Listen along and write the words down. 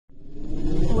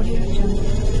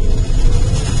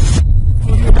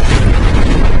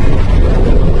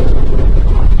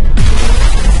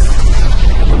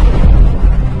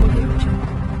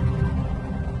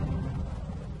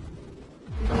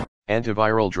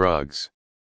Antiviral drugs.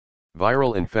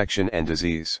 Viral infection and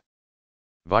disease.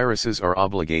 Viruses are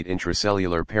obligate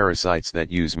intracellular parasites that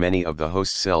use many of the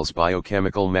host cell's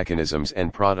biochemical mechanisms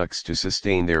and products to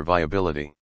sustain their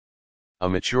viability. A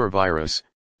mature virus,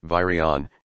 virion,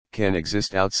 can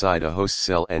exist outside a host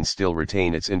cell and still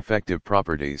retain its infective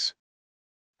properties.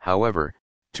 However,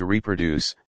 to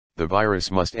reproduce, the virus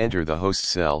must enter the host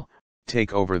cell,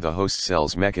 take over the host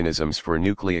cell's mechanisms for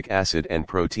nucleic acid and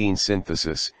protein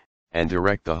synthesis, and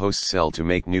direct the host cell to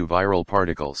make new viral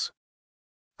particles.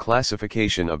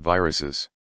 Classification of viruses.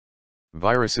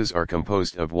 Viruses are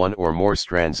composed of one or more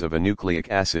strands of a nucleic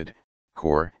acid,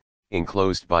 core,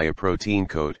 enclosed by a protein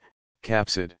coat,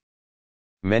 capsid.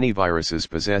 Many viruses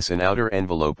possess an outer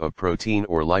envelope of protein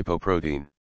or lipoprotein.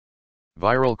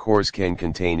 Viral cores can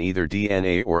contain either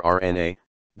DNA or RNA,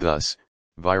 thus,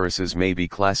 viruses may be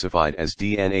classified as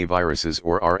DNA viruses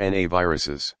or RNA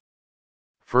viruses.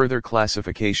 Further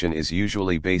classification is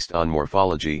usually based on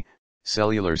morphology,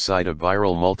 cellular site of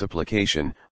viral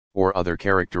multiplication, or other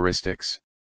characteristics.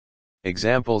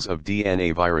 Examples of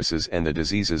DNA viruses and the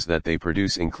diseases that they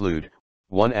produce include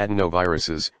 1.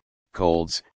 Adenoviruses,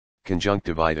 colds,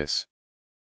 conjunctivitis.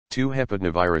 2.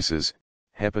 Hepatinoviruses,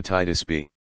 hepatitis B.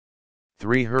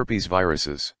 3. Herpes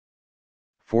viruses.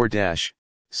 4.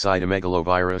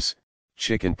 Cytomegalovirus,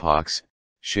 chickenpox,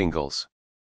 shingles.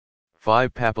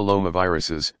 5.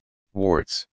 Papillomaviruses,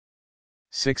 warts.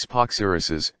 6.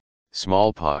 Poxviruses,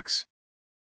 smallpox.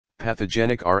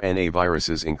 Pathogenic RNA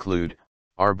viruses include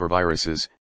arboviruses,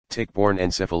 tick-borne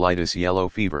encephalitis, yellow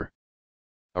fever.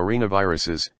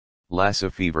 Arenaviruses, Lassa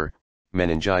fever,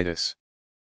 meningitis.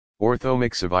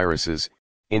 Orthomyxoviruses,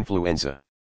 influenza.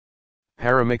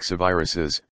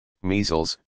 Paramyxoviruses,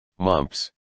 measles,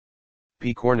 mumps.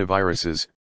 Picornaviruses,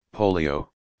 polio,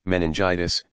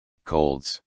 meningitis,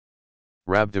 colds.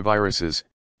 Rhabdoviruses,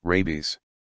 rabies.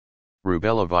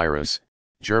 Rubella virus,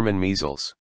 German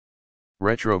measles.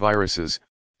 Retroviruses,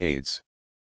 AIDS.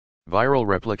 Viral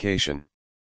replication.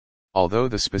 Although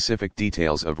the specific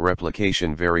details of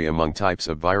replication vary among types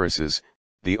of viruses,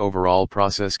 the overall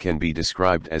process can be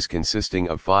described as consisting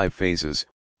of 5 phases: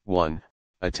 1.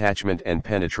 Attachment and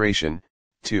penetration,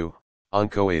 2.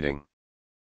 Uncoating.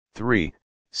 3.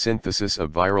 Synthesis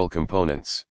of viral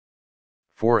components.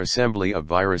 4. Assembly of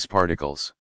virus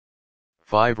particles.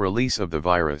 5. Release of the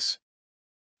virus.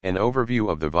 An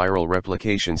overview of the viral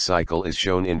replication cycle is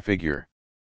shown in Figure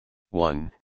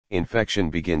 1. Infection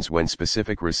begins when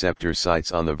specific receptor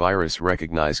sites on the virus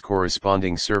recognize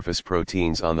corresponding surface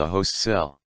proteins on the host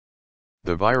cell.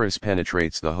 The virus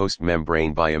penetrates the host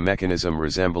membrane by a mechanism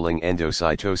resembling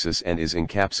endocytosis and is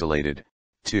encapsulated,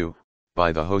 2,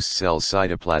 by the host cell's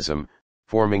cytoplasm,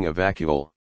 forming a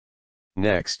vacuole.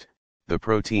 Next, the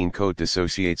protein coat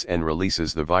dissociates and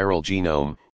releases the viral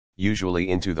genome, usually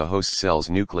into the host cell's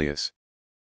nucleus.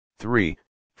 3.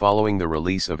 Following the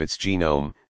release of its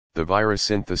genome, the virus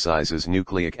synthesizes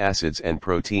nucleic acids and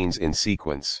proteins in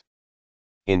sequence.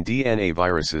 In DNA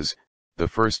viruses, the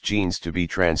first genes to be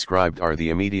transcribed are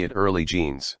the immediate early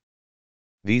genes.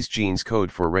 These genes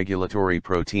code for regulatory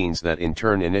proteins that in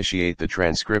turn initiate the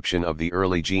transcription of the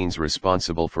early genes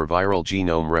responsible for viral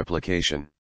genome replication.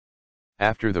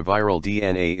 After the viral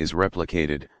DNA is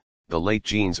replicated, the late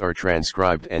genes are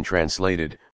transcribed and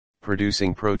translated,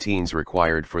 producing proteins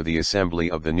required for the assembly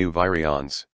of the new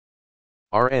virions.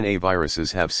 RNA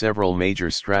viruses have several major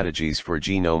strategies for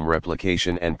genome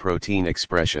replication and protein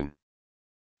expression.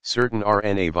 Certain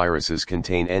RNA viruses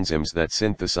contain enzymes that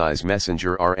synthesize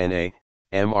messenger RNA,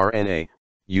 mRNA,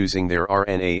 using their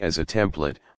RNA as a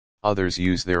template. Others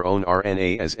use their own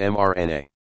RNA as mRNA.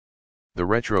 The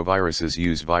retroviruses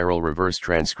use viral reverse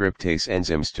transcriptase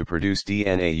enzymes to produce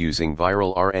DNA using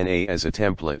viral RNA as a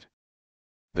template.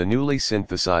 The newly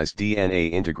synthesized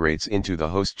DNA integrates into the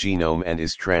host genome and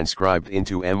is transcribed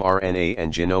into mRNA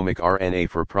and genomic RNA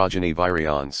for progeny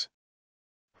virions.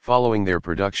 Following their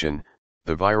production,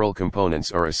 the viral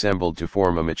components are assembled to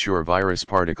form a mature virus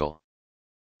particle.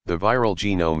 The viral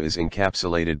genome is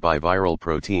encapsulated by viral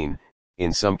protein.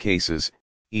 In some cases,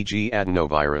 e.g.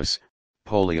 adenovirus,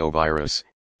 poliovirus,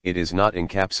 it is not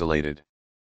encapsulated.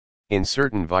 In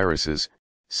certain viruses,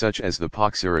 such as the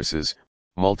poxviruses,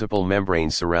 multiple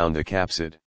membranes surround the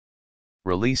capsid.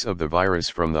 Release of the virus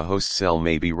from the host cell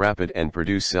may be rapid and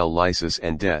produce cell lysis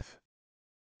and death.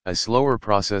 A slower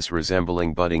process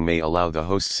resembling budding may allow the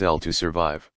host cell to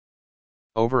survive.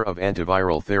 Over of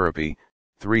antiviral therapy,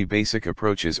 3 basic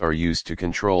approaches are used to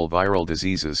control viral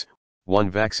diseases: 1.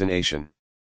 Vaccination.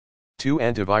 2.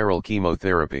 Antiviral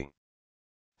chemotherapy.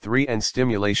 3. And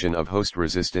stimulation of host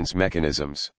resistance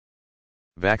mechanisms.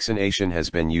 Vaccination has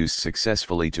been used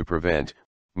successfully to prevent,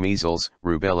 measles,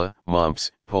 rubella,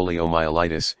 mumps,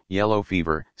 poliomyelitis, yellow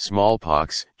fever,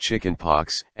 smallpox,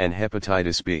 chickenpox, and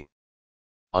hepatitis B.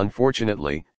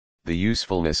 Unfortunately, the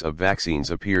usefulness of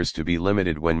vaccines appears to be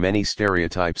limited when many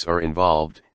stereotypes are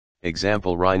involved,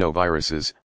 example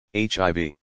rhinoviruses,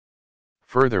 HIV.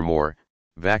 Furthermore,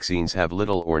 vaccines have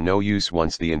little or no use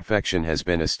once the infection has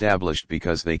been established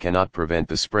because they cannot prevent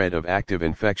the spread of active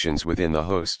infections within the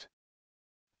host.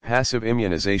 Passive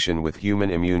immunization with human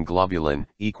immune globulin,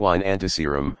 equine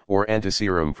antiserum, or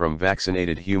antiserum from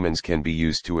vaccinated humans can be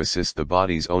used to assist the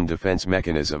body's own defense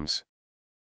mechanisms.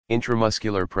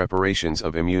 Intramuscular preparations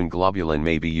of immune globulin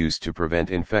may be used to prevent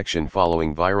infection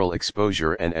following viral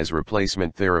exposure and as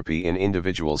replacement therapy in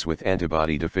individuals with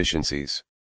antibody deficiencies.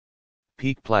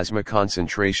 Peak plasma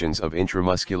concentrations of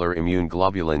intramuscular immune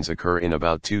globulins occur in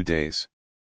about 2 days.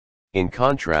 In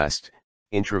contrast,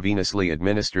 intravenously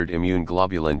administered immune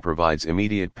globulin provides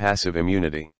immediate passive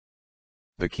immunity.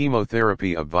 The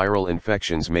chemotherapy of viral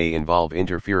infections may involve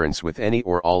interference with any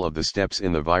or all of the steps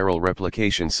in the viral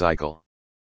replication cycle.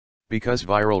 Because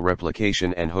viral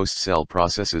replication and host cell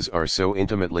processes are so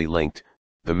intimately linked,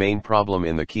 the main problem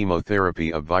in the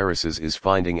chemotherapy of viruses is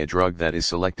finding a drug that is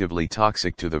selectively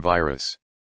toxic to the virus.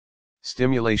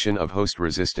 Stimulation of host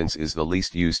resistance is the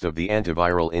least used of the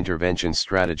antiviral intervention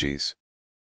strategies.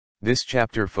 This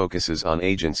chapter focuses on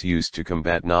agents used to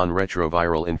combat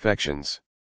non-retroviral infections.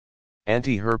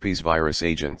 Anti-herpes virus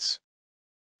agents.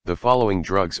 The following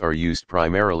drugs are used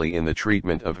primarily in the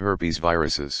treatment of herpes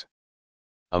viruses.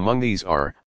 Among these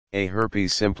are, A.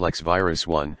 Herpes simplex virus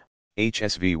 1,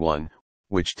 HSV1,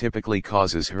 which typically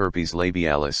causes herpes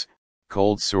labialis,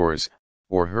 cold sores,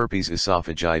 or herpes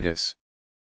esophagitis.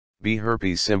 B.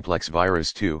 Herpes simplex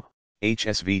virus 2,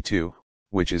 HSV2,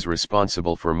 which is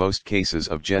responsible for most cases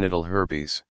of genital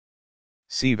herpes.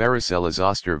 C. Varicella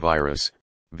zoster virus,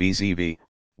 VZV,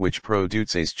 which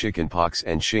produces chickenpox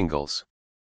and shingles.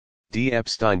 D.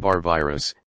 Epstein-Barr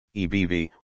virus, EBV,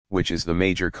 which is the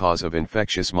major cause of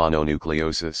infectious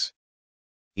mononucleosis.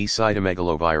 E.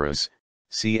 Cytomegalovirus,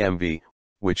 CMV,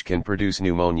 which can produce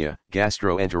pneumonia,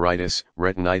 gastroenteritis,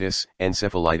 retinitis,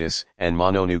 encephalitis, and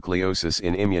mononucleosis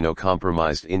in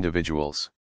immunocompromised individuals.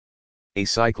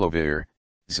 Acyclovir,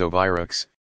 Zovirex,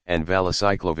 and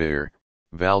valacyclovir,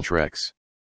 Valtrex.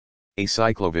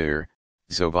 Acyclovir,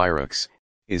 Zovirex,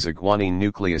 is a guanine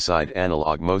nucleoside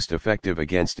analog most effective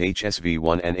against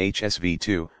HSV1 and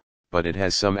HSV2, but it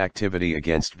has some activity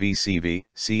against VCV,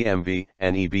 CMV,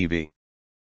 and EBV.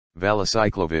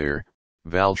 Valacyclovir,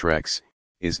 Valtrex,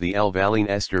 is the L-valine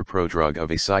ester prodrug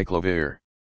of acyclovir.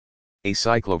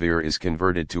 Acyclovir is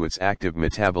converted to its active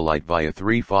metabolite via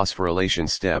 3 phosphorylation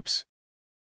steps.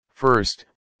 First,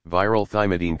 viral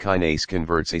thymidine kinase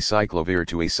converts acyclovir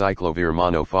to acyclovir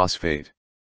monophosphate.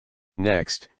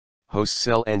 Next, host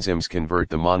cell enzymes convert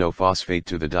the monophosphate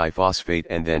to the diphosphate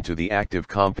and then to the active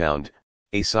compound,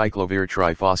 acyclovir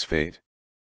triphosphate.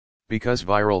 Because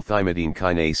viral thymidine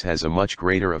kinase has a much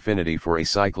greater affinity for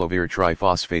acyclovir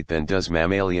triphosphate than does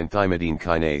mammalian thymidine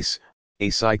kinase,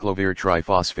 acyclovir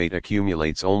triphosphate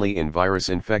accumulates only in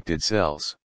virus-infected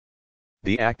cells.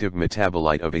 The active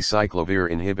metabolite of acyclovir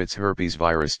inhibits herpes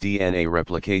virus DNA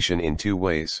replication in 2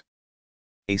 ways.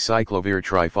 Acyclovir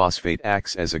triphosphate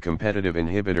acts as a competitive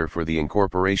inhibitor for the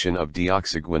incorporation of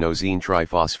deoxyguanosine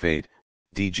triphosphate,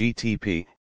 DGTP,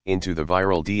 into the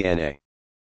viral DNA.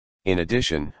 In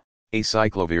addition,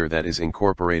 acyclovir that is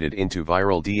incorporated into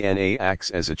viral DNA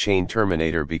acts as a chain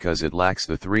terminator because it lacks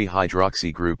the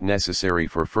 3-hydroxy group necessary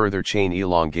for further chain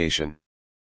elongation.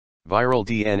 Viral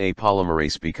DNA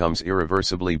polymerase becomes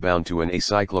irreversibly bound to an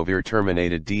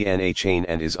acyclovir-terminated DNA chain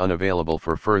and is unavailable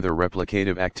for further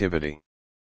replicative activity.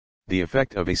 The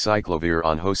effect of acyclovir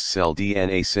on host cell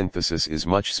DNA synthesis is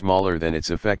much smaller than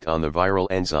its effect on the viral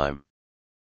enzyme.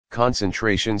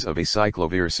 Concentrations of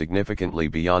acyclovir significantly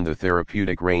beyond the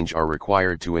therapeutic range are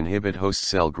required to inhibit host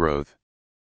cell growth.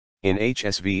 In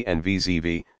HSV and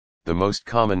VZV, the most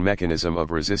common mechanism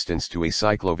of resistance to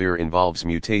acyclovir involves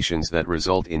mutations that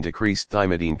result in decreased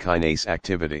thymidine kinase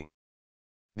activity.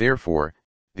 Therefore,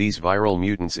 these viral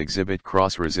mutants exhibit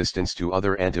cross-resistance to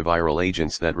other antiviral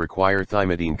agents that require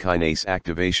thymidine kinase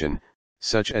activation,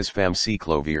 such as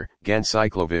famciclovir,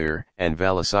 ganciclovir, and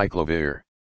valacyclovir.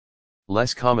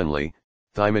 Less commonly,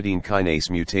 thymidine kinase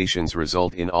mutations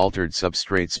result in altered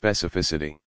substrate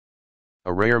specificity.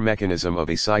 A rare mechanism of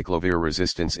acyclovir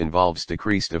resistance involves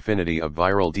decreased affinity of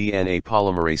viral DNA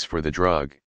polymerase for the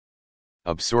drug.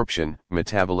 Absorption,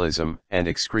 metabolism, and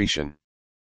excretion.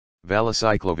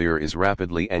 Valacyclovir is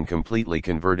rapidly and completely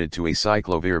converted to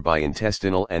acyclovir by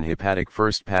intestinal and hepatic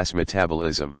first-pass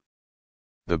metabolism.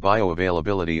 The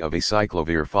bioavailability of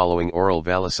acyclovir following oral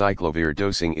valacyclovir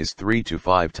dosing is 3 to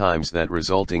 5 times that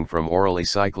resulting from oral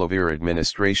acyclovir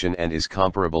administration and is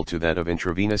comparable to that of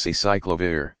intravenous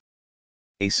acyclovir.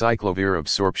 Acyclovir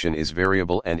absorption is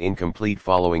variable and incomplete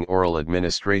following oral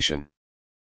administration.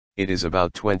 It is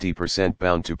about 20%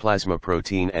 bound to plasma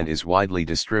protein and is widely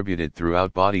distributed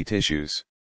throughout body tissues.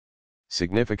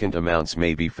 Significant amounts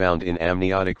may be found in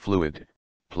amniotic fluid,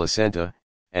 placenta,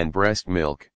 and breast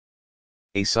milk.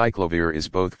 Acyclovir is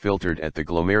both filtered at the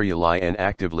glomeruli and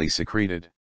actively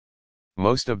secreted.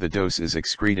 Most of the dose is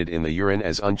excreted in the urine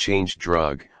as unchanged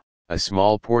drug, a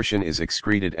small portion is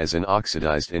excreted as an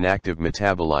oxidized inactive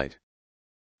metabolite.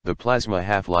 The plasma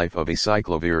half-life of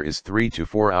acyclovir is 3 to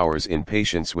 4 hours in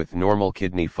patients with normal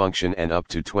kidney function and up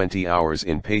to 20 hours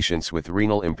in patients with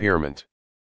renal impairment.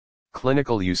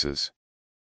 Clinical uses.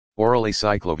 Oral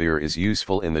acyclovir is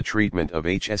useful in the treatment of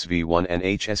HSV-1 and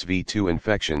HSV-2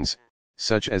 infections,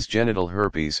 such as genital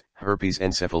herpes, herpes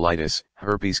encephalitis,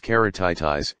 herpes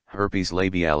keratitis, herpes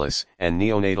labialis, and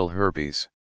neonatal herpes.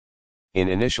 In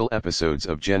initial episodes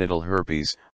of genital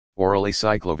herpes, oral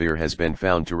acyclovir has been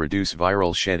found to reduce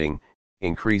viral shedding,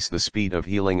 increase the speed of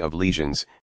healing of lesions,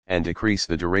 and decrease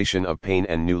the duration of pain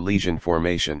and new lesion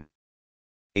formation.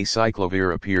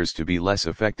 Acyclovir appears to be less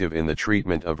effective in the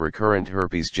treatment of recurrent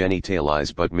herpes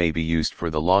genitalis but may be used for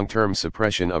the long-term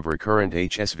suppression of recurrent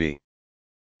HSV.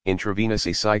 Intravenous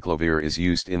acyclovir is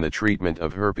used in the treatment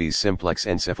of herpes simplex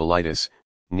encephalitis,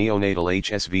 neonatal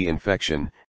HSV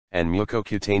infection, and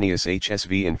mucocutaneous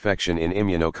HSV infection in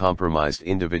immunocompromised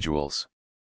individuals.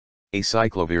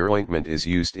 Acyclovir ointment is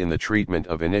used in the treatment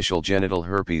of initial genital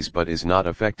herpes but is not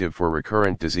effective for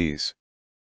recurrent disease.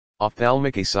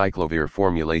 Ophthalmic acyclovir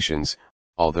formulations,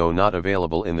 although not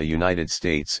available in the United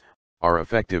States, are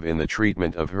effective in the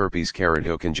treatment of herpes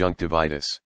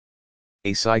keratoconjunctivitis.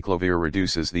 Acyclovir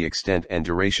reduces the extent and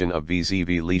duration of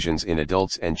VZV lesions in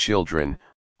adults and children,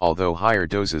 although higher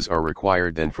doses are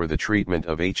required than for the treatment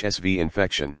of HSV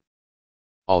infection.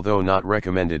 Although not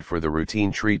recommended for the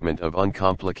routine treatment of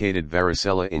uncomplicated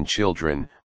varicella in children,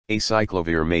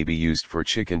 acyclovir may be used for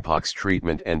chickenpox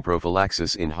treatment and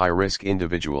prophylaxis in high-risk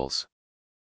individuals.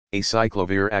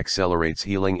 Acyclovir accelerates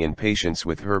healing in patients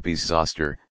with herpes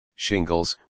zoster,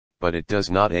 shingles, but it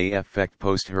does not affect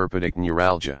post-herpetic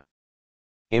neuralgia.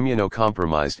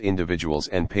 Immunocompromised individuals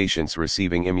and patients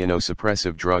receiving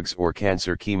immunosuppressive drugs or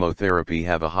cancer chemotherapy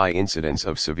have a high incidence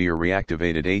of severe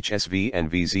reactivated HSV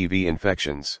and VZV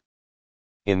infections.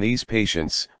 In these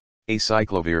patients,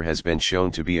 acyclovir has been shown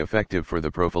to be effective for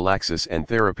the prophylaxis and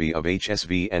therapy of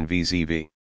HSV and VZV.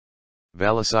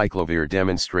 Valacyclovir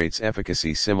demonstrates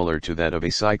efficacy similar to that of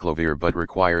acyclovir but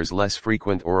requires less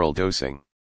frequent oral dosing.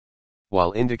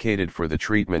 While indicated for the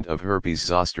treatment of herpes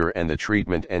zoster and the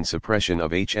treatment and suppression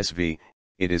of HSV,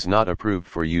 it is not approved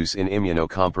for use in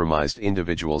immunocompromised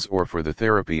individuals or for the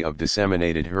therapy of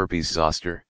disseminated herpes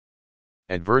zoster.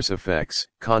 Adverse effects,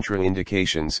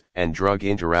 contraindications, and drug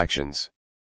interactions.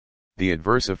 The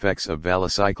adverse effects of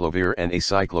valacyclovir and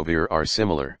acyclovir are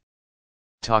similar.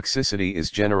 Toxicity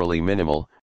is generally minimal,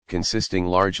 consisting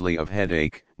largely of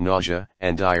headache, nausea,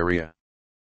 and diarrhea.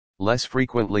 Less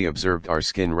frequently observed are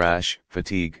skin rash,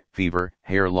 fatigue, fever,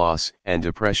 hair loss, and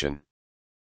depression.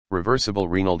 Reversible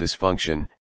renal dysfunction,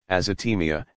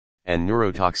 azotemia, and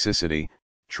neurotoxicity,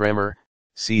 tremor,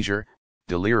 seizure,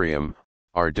 delirium,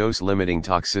 are dose-limiting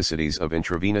toxicities of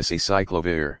intravenous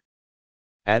acyclovir.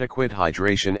 Adequate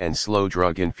hydration and slow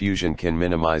drug infusion can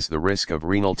minimize the risk of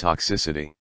renal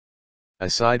toxicity.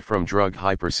 Aside from drug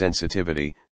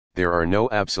hypersensitivity, there are no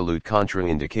absolute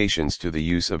contraindications to the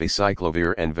use of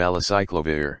acyclovir and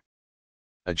valacyclovir.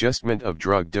 Adjustment of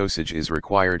drug dosage is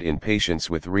required in patients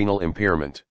with renal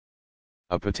impairment.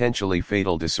 A potentially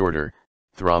fatal disorder,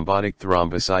 thrombotic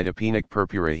thrombocytopenic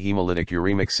purpura hemolytic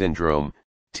uremic syndrome,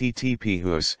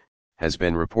 TTP-HUS, has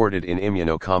been reported in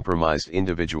immunocompromised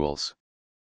individuals.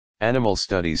 Animal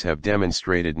studies have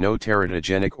demonstrated no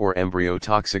teratogenic or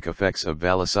embryotoxic effects of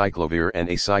valacyclovir and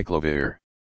acyclovir.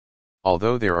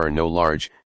 Although there are no large,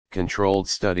 controlled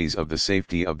studies of the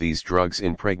safety of these drugs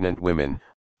in pregnant women,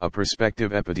 a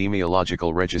prospective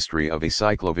epidemiological registry of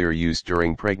acyclovir use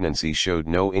during pregnancy showed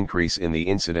no increase in the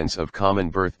incidence of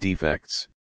common birth defects.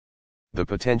 The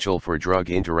potential for drug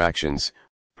interactions,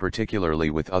 particularly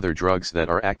with other drugs that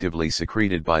are actively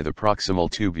secreted by the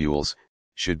proximal tubules,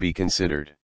 should be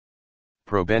considered.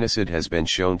 Probenecid has been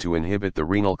shown to inhibit the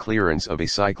renal clearance of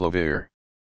acyclovir.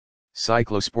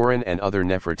 Cyclosporin and other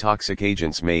nephrotoxic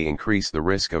agents may increase the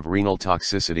risk of renal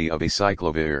toxicity of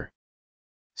acyclovir.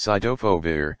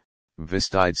 Cidofovir,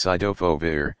 Vistide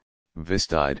cidofovir,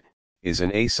 Vistide, is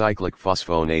an acyclic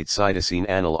phosphonate cytosine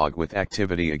analog with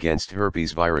activity against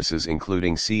herpes viruses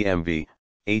including CMV,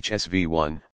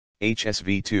 HSV1,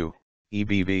 HSV2,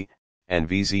 EBV, and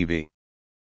VZV.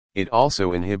 It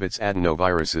also inhibits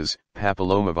adenoviruses,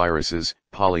 papillomaviruses,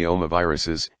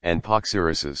 polyomaviruses, and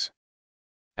poxviruses.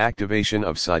 Activation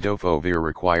of cidofovir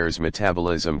requires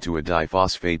metabolism to a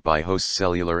diphosphate by host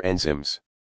cellular enzymes.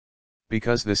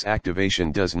 Because this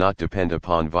activation does not depend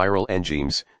upon viral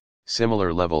enzymes,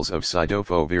 similar levels of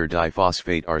cidofovir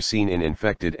diphosphate are seen in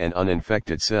infected and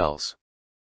uninfected cells.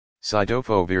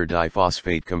 Cidofovir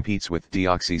diphosphate competes with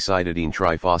deoxycytidine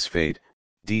triphosphate,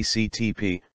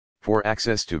 DCTP, for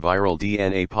access to viral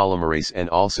DNA polymerase and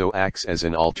also acts as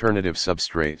an alternative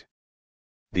substrate.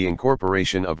 The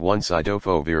incorporation of one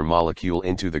cidofovir molecule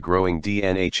into the growing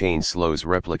DNA chain slows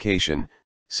replication.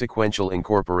 Sequential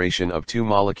incorporation of two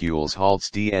molecules halts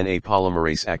DNA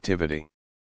polymerase activity.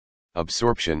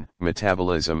 Absorption,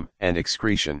 metabolism, and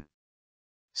excretion.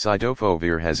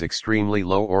 Cidofovir has extremely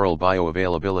low oral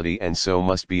bioavailability and so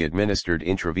must be administered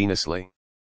intravenously.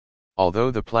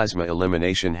 Although the plasma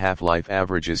elimination half-life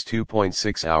averages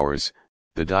 2.6 hours,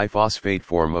 the diphosphate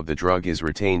form of the drug is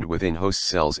retained within host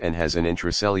cells and has an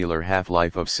intracellular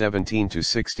half-life of 17 to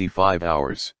 65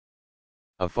 hours.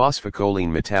 A phosphocholine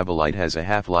metabolite has a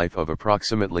half-life of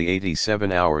approximately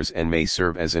 87 hours and may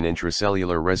serve as an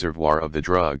intracellular reservoir of the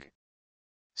drug.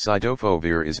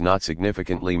 Cidofovir is not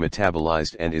significantly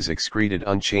metabolized and is excreted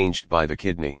unchanged by the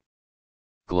kidney.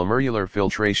 Glomerular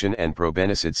filtration and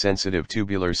probenecid-sensitive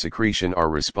tubular secretion are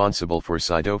responsible for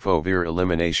cidofovir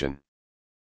elimination.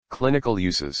 Clinical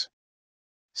uses.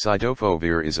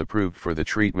 Cidofovir is approved for the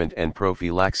treatment and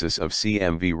prophylaxis of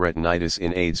CMV retinitis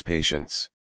in AIDS patients.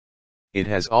 It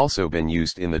has also been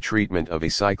used in the treatment of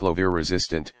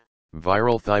acyclovir-resistant,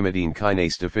 viral thymidine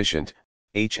kinase deficient,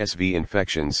 HSV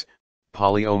infections,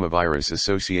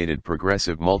 polyomavirus-associated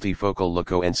progressive multifocal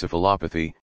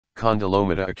leukoencephalopathy,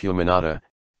 condylomata acuminata,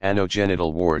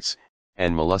 anogenital warts,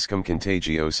 and molluscum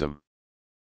contagiosum.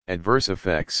 Adverse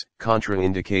effects,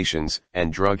 contraindications,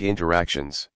 and drug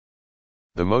interactions.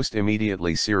 The most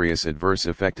immediately serious adverse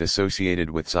effect associated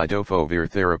with cidofovir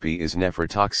therapy is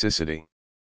nephrotoxicity.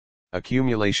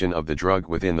 Accumulation of the drug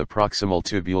within the proximal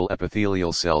tubule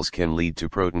epithelial cells can lead to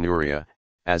proteinuria,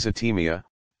 azotemia,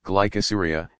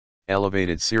 glycosuria,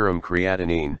 elevated serum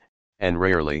creatinine, and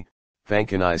rarely,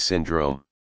 Fanconi syndrome.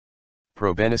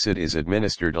 Probenecid is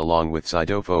administered along with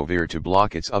cidofovir to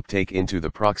block its uptake into the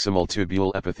proximal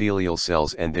tubule epithelial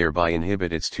cells and thereby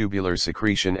inhibit its tubular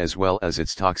secretion as well as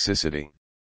its toxicity.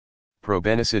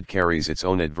 Probenecid carries its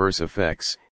own adverse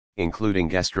effects, including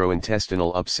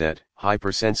gastrointestinal upset,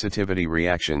 hypersensitivity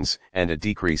reactions, and a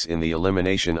decrease in the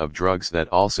elimination of drugs that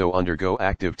also undergo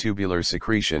active tubular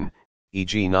secretion,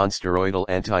 e.g. nonsteroidal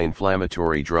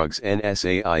anti-inflammatory drugs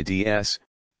NSAIDs,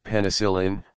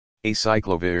 penicillin,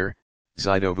 acyclovir,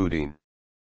 zidovudine.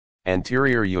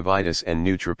 Anterior uveitis and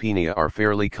neutropenia are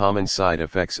fairly common side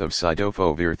effects of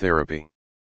cidofovir therapy.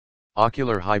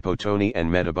 Ocular hypotony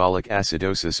and metabolic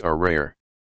acidosis are rare.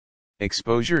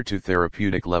 Exposure to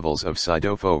therapeutic levels of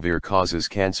cidofovir causes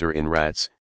cancer in rats,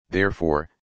 therefore,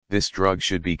 this drug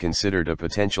should be considered a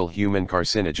potential human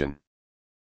carcinogen.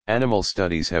 Animal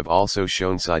studies have also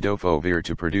shown cidofovir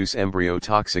to produce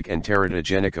embryotoxic and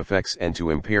teratogenic effects and to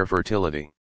impair fertility.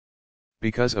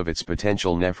 Because of its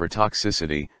potential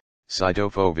nephrotoxicity,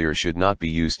 cidofovir should not be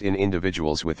used in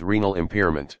individuals with renal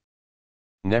impairment.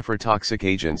 Nephrotoxic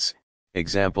agents,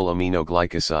 example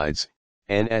aminoglycosides,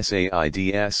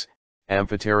 NSAIDs,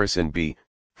 amphotericin B,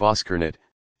 foscarnet,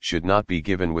 should not be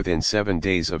given within 7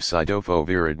 days of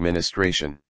cidofovir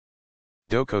administration.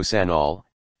 Docosahexaenol,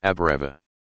 Abreva.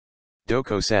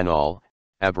 Docosahexaenol,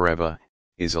 Abreva,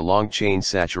 is a long-chain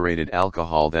saturated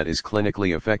alcohol that is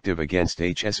clinically effective against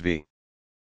HSV.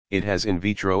 It has in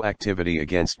vitro activity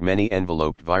against many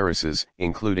enveloped viruses,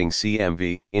 including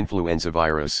CMV, influenza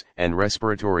virus, and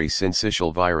respiratory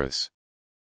syncytial virus.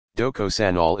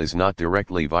 Docosahexaenol is not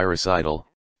directly virucidal,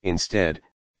 instead,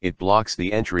 it blocks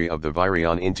the entry of the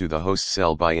virion into the host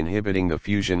cell by inhibiting the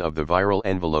fusion of the viral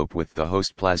envelope with the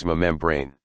host plasma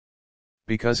membrane.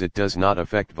 Because it does not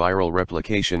affect viral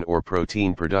replication or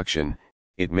protein production,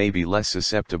 it may be less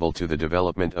susceptible to the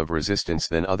development of resistance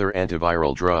than other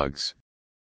antiviral drugs.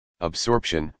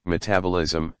 Absorption,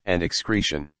 metabolism, and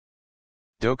excretion.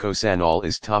 Docosahexaenol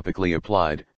is topically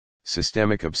applied,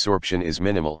 systemic absorption is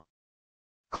minimal.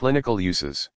 Clinical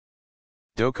uses.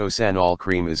 Docosahexaenol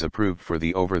cream is approved for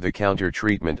the over-the-counter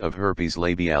treatment of herpes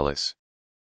labialis.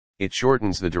 It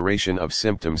shortens the duration of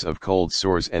symptoms of cold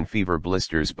sores and fever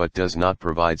blisters but does not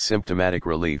provide symptomatic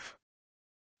relief.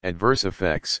 Adverse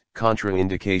effects,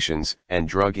 contraindications, and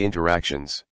drug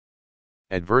interactions.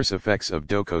 Adverse effects of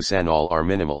docosanol are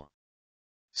minimal.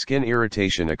 Skin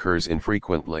irritation occurs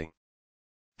infrequently.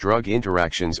 Drug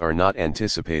interactions are not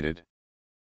anticipated.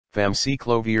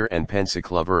 Famciclovir and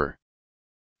penciclovir.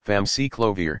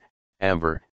 Famciclovir,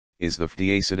 AMVER, is the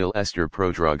deacetyl ester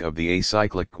prodrug of the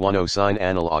acyclic guanosine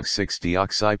analog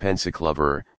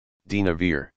 6-deoxypenciclovir,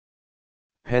 dinavir.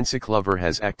 Penciclovir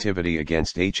has activity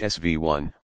against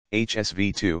HSV1,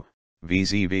 HSV2,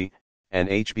 VZV, and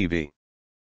HBV.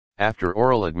 After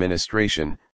oral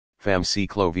administration,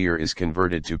 famciclovir is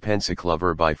converted to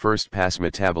penciclovir by first-pass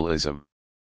metabolism.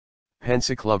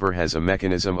 Penciclovir has a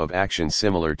mechanism of action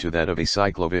similar to that of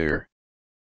acyclovir.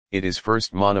 It is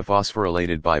first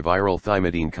monophosphorylated by viral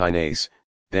thymidine kinase,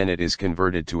 then it is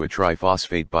converted to a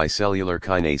triphosphate by cellular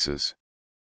kinases.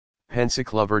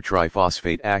 Penciclovir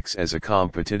triphosphate acts as a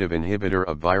competitive inhibitor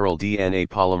of viral DNA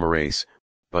polymerase,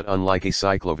 but unlike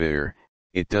acyclovir,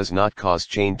 it does not cause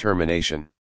chain termination.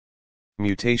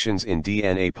 Mutations in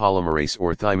DNA polymerase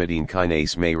or thymidine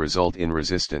kinase may result in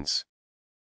resistance.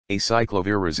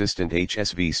 Acyclovir-resistant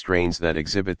HSV strains that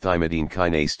exhibit thymidine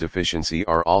kinase deficiency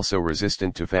are also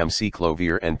resistant to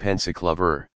famciclovir and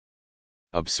penciclovir.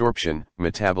 Absorption,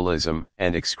 metabolism,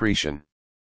 and excretion.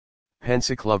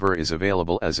 Penciclovir is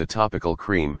available as a topical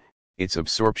cream, its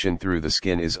absorption through the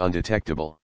skin is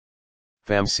undetectable.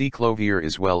 Famciclovir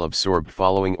is well absorbed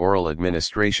following oral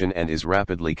administration and is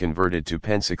rapidly converted to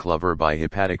penciclovir by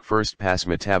hepatic first-pass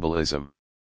metabolism.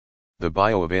 The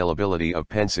bioavailability of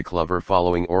penciclovir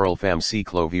following oral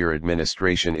famciclovir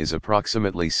administration is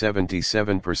approximately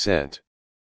 77%.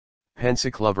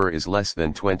 Penciclovir is less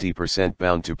than 20%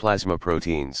 bound to plasma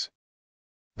proteins.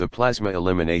 The plasma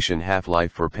elimination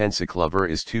half-life for penciclovir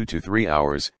is 2 to 3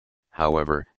 hours,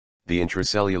 however, the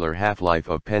intracellular half-life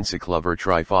of penciclovir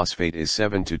triphosphate is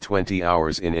 7 to 20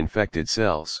 hours in infected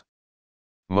cells.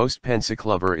 Most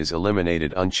penciclovir is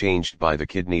eliminated unchanged by the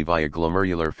kidney via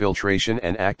glomerular filtration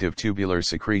and active tubular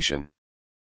secretion.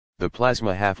 The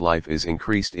plasma half-life is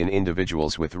increased in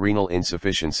individuals with renal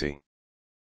insufficiency.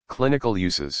 Clinical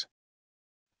uses.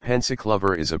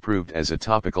 Penciclovir is approved as a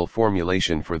topical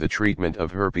formulation for the treatment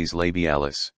of herpes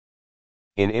labialis.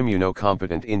 In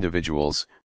immunocompetent individuals,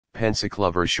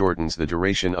 penciclovir shortens the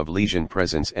duration of lesion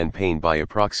presence and pain by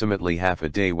approximately half a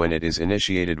day when it is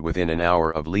initiated within an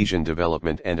hour of lesion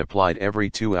development and applied every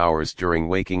 2 hours during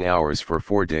waking hours for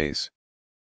 4 days.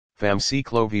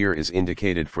 Famciclovir is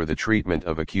indicated for the treatment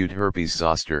of acute herpes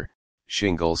zoster,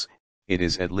 shingles. It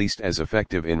is at least as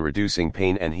effective in reducing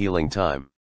pain and healing time.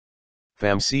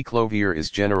 Famciclovir is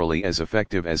generally as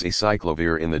effective as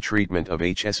acyclovir in the treatment of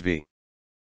HSV.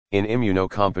 In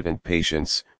immunocompetent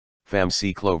patients,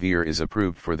 famciclovir is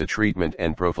approved for the treatment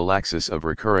and prophylaxis of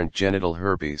recurrent genital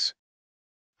herpes.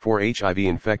 For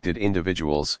HIV-infected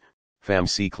individuals,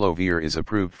 famciclovir is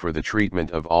approved for the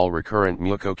treatment of all recurrent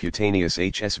mucocutaneous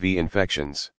HSV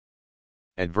infections.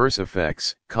 Adverse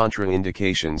effects,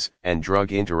 contraindications, and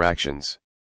drug interactions.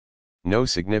 No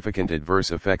significant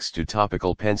adverse effects to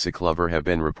topical penciclovir have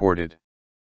been reported.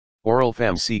 Oral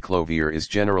famciclovir is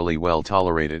generally well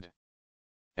tolerated.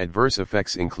 Adverse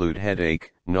effects include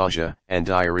headache, nausea, and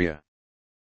diarrhea.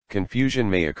 Confusion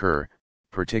may occur,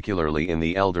 particularly in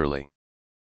the elderly.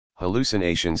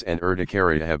 Hallucinations and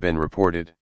urticaria have been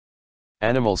reported.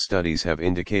 Animal studies have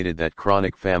indicated that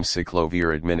chronic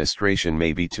famciclovir administration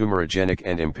may be tumorigenic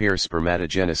and impair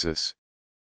spermatogenesis.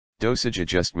 Dosage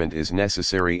adjustment is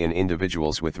necessary in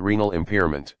individuals with renal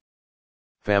impairment.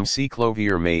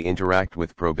 Famciclovir may interact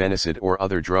with probenecid or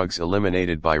other drugs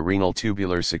eliminated by renal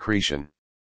tubular secretion.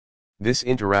 This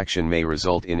interaction may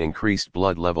result in increased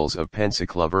blood levels of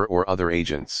penciclovir or other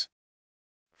agents.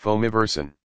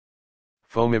 Fomiversin.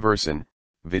 Fomiversin,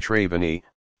 Vitravini,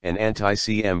 an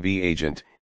anti-CMV agent,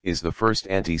 is the first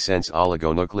antisense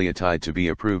oligonucleotide to be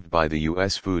approved by the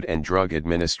U.S. Food and Drug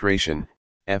Administration,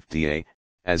 FDA,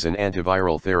 as an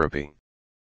antiviral therapy.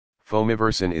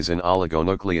 Fomiversin is an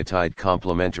oligonucleotide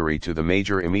complementary to the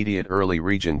major immediate early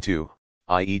region 2,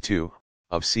 IE2,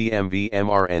 of CMV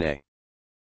mRNA.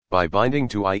 By binding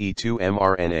to IE2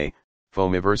 mRNA,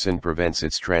 fomiversin prevents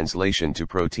its translation to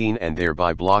protein and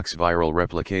thereby blocks viral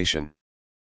replication.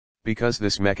 Because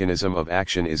this mechanism of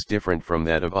action is different from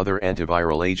that of other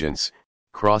antiviral agents,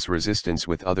 cross-resistance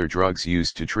with other drugs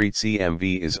used to treat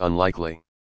CMV is unlikely.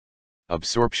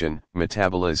 Absorption,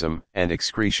 metabolism, and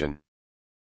excretion.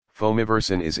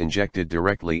 Fomiversin is injected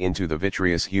directly into the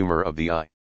vitreous humor of the eye.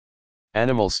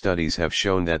 Animal studies have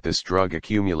shown that this drug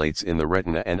accumulates in the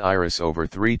retina and iris over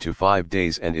 3 to 5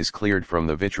 days and is cleared from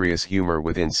the vitreous humor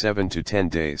within 7 to 10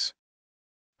 days.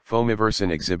 Fomiversin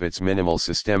exhibits minimal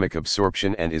systemic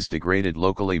absorption and is degraded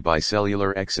locally by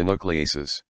cellular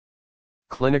exonucleases.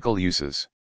 Clinical uses.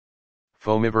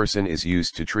 Fomiversin is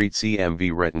used to treat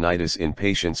CMV retinitis in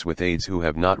patients with AIDS who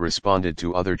have not responded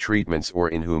to other treatments or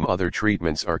in whom other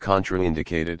treatments are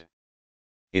contraindicated.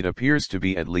 It appears to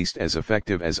be at least as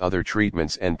effective as other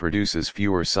treatments and produces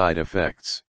fewer side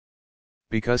effects.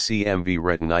 Because CMV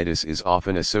retinitis is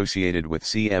often associated with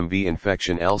CMV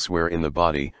infection elsewhere in the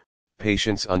body,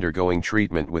 patients undergoing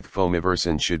treatment with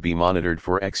fomiversin should be monitored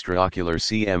for extraocular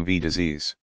CMV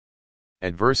disease.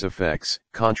 Adverse effects,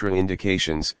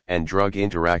 contraindications, and drug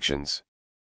interactions.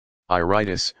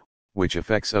 Iritis, which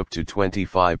affects up to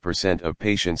 25% of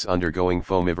patients undergoing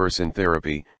fomiversin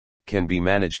therapy, can be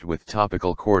managed with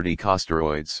topical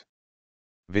corticosteroids.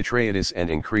 Vitreitis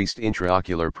and increased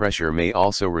intraocular pressure may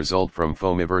also result from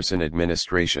fomiversin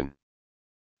administration.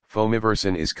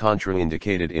 Fomiversin is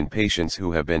contraindicated in patients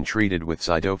who have been treated with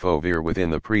cidofovir within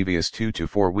the previous 2 to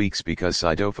 4 weeks because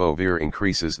cidofovir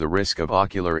increases the risk of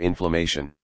ocular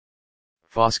inflammation.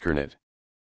 Foscarnet.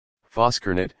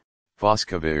 Foscarnet,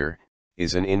 foscavir,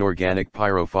 is an inorganic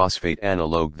pyrophosphate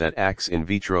analog that acts in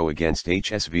vitro against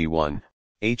HSV1,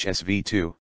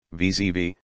 HSV2,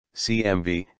 VZV,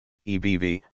 CMV,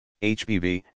 EBV,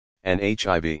 HPV, and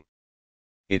HIV.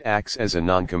 It acts as a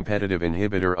non-competitive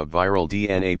inhibitor of viral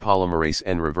DNA polymerase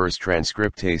and reverse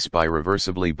transcriptase by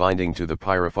reversibly binding to the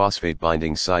pyrophosphate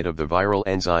binding site of the viral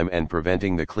enzyme and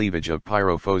preventing the cleavage of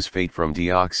pyrophosphate from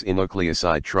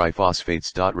deoxynucleoside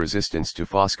triphosphates. Resistance to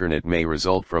foscarnet may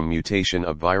result from mutation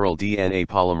of viral DNA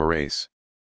polymerase.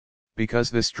 Because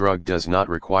this drug does not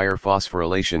require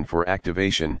phosphorylation for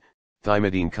activation,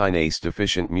 thymidine kinase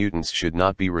deficient mutants should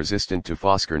not be resistant to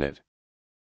foscarnet.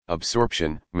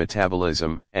 Absorption,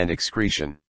 metabolism, and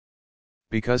excretion.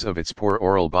 Because of its poor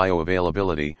oral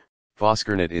bioavailability,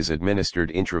 foscarnet is administered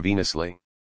intravenously.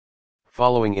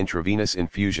 Following intravenous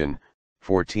infusion,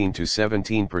 14 to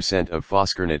 17% of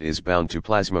foscarnet is bound to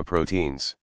plasma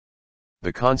proteins.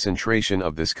 The concentration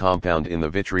of this compound in the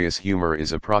vitreous humor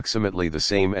is approximately the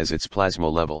same as its plasma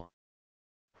level.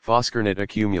 Foscarnet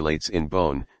accumulates in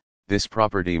bone. This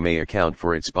property may account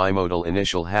for its bimodal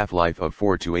initial half-life of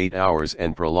 4 to 8 hours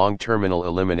and prolonged terminal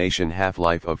elimination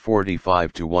half-life of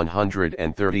 45 to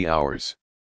 130 hours.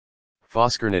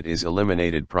 Foscarnet is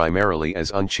eliminated primarily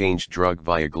as unchanged drug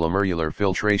via glomerular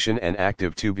filtration and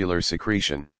active tubular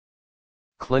secretion.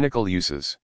 Clinical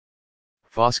uses.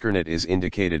 Foscarnet is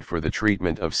indicated for the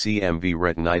treatment of CMV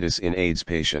retinitis in AIDS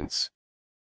patients.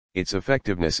 Its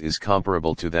effectiveness is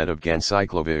comparable to that of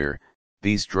ganciclovir.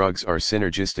 These drugs are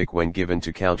synergistic when given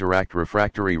to counteract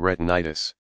refractory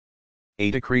retinitis.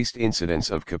 A decreased incidence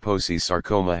of Kaposi's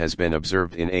sarcoma has been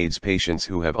observed in AIDS patients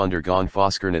who have undergone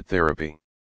foscarnet therapy.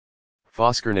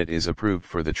 Foscarnet is approved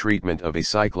for the treatment of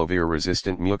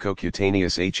acyclovir-resistant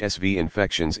mucocutaneous HSV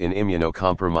infections in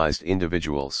immunocompromised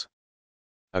individuals.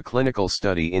 A clinical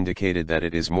study indicated that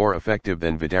it is more effective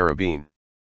than vidarabine.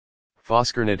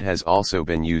 Foscarnet has also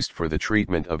been used for the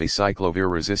treatment of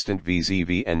acyclovir-resistant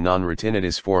VZV and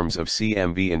non-retinitis forms of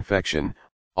CMV infection,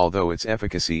 although its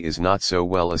efficacy is not so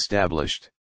well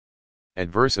established.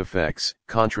 Adverse effects,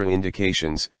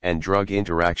 contraindications, and drug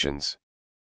interactions.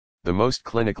 The most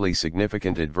clinically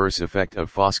significant adverse effect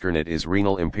of foscarnet is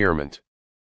renal impairment.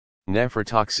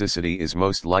 Nephrotoxicity is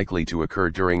most likely to occur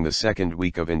during the second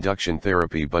week of induction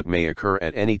therapy but may occur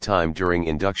at any time during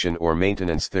induction or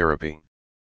maintenance therapy.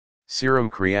 Serum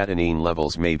creatinine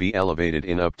levels may be elevated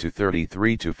in up to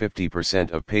 33 to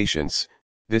 50% of patients.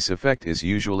 This effect is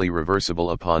usually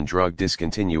reversible upon drug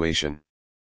discontinuation.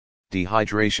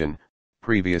 Dehydration,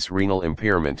 previous renal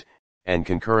impairment, and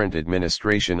concurrent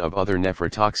administration of other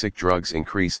nephrotoxic drugs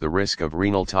increase the risk of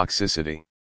renal toxicity.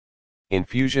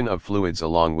 Infusion of fluids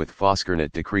along with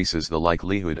foscarnet decreases the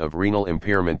likelihood of renal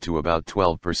impairment to about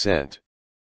 12%.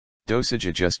 Dosage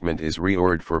adjustment is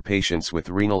reordered for patients with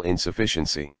renal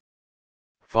insufficiency.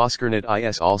 Foscarnet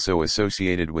is also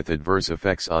associated with adverse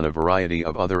effects on a variety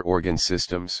of other organ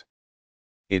systems.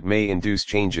 It may induce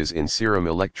changes in serum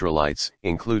electrolytes,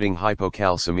 including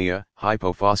hypocalcemia,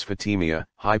 hypophosphatemia,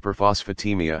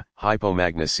 hyperphosphatemia,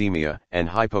 hypomagnesemia, and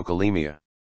hypokalemia.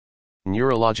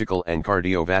 Neurological and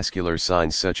cardiovascular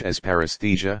signs such as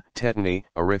paresthesia, tetany,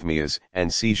 arrhythmias, and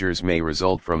seizures may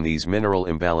result from these mineral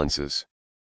imbalances.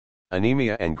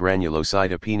 Anemia and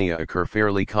granulocytopenia occur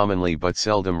fairly commonly but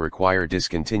seldom require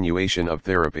discontinuation of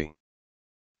therapy.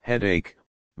 Headache,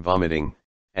 vomiting,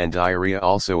 and diarrhea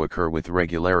also occur with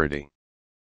regularity.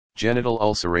 Genital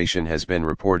ulceration has been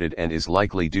reported and is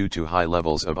likely due to high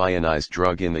levels of ionized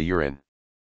drug in the urine.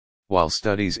 While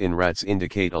studies in rats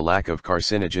indicate a lack of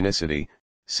carcinogenicity,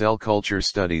 cell culture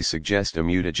studies suggest a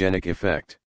mutagenic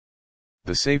effect.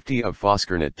 The safety of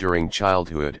foscarnet during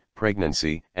childhood,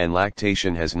 pregnancy, and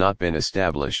lactation has not been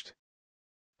established.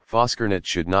 Foscarnet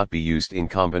should not be used in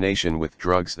combination with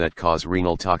drugs that cause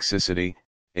renal toxicity,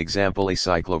 example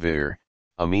acyclovir,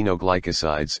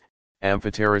 aminoglycosides,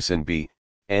 amphotericin B,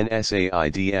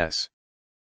 NSAIDs.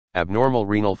 Abnormal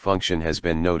renal function has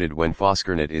been noted when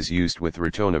Foscarnet is used with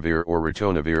ritonavir or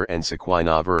ritonavir and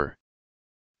saquinavir.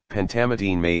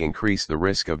 Pentamidine may increase the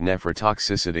risk of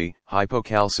nephrotoxicity,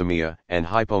 hypocalcemia, and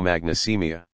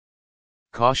hypomagnesemia.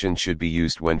 Caution should be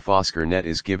used when Foscarnet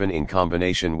is given in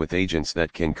combination with agents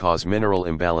that can cause mineral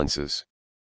imbalances.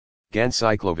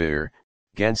 Ganciclovir,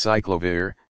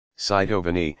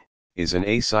 Cytovani, is an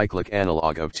acyclic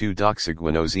analog of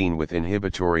 2-deoxyguanosine with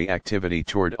inhibitory activity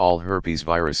toward all herpes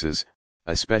viruses,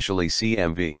 especially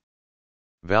CMV.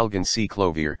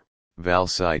 Valganciclovir,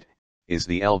 Valcite, is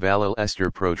the L-valyl ester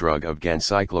prodrug of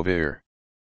ganciclovir.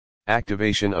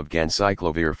 Activation of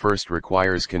ganciclovir first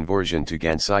requires conversion to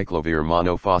ganciclovir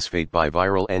monophosphate by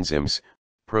viral enzymes,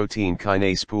 protein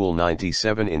kinase pool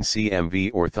 97 in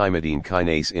CMV or thymidine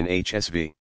kinase in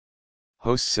HSV.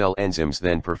 Host cell enzymes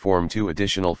then perform 2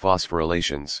 additional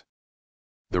phosphorylations.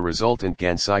 The resultant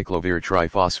ganciclovir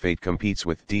triphosphate competes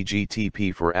with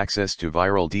DGTP for access to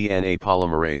viral DNA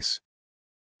polymerase.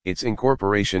 Its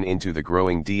incorporation into the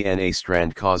growing DNA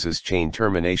strand causes chain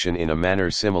termination in a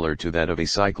manner similar to that of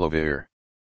acyclovir.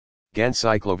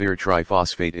 Ganciclovir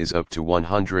triphosphate is up to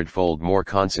 100-fold more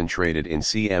concentrated in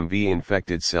CMV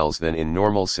infected cells than in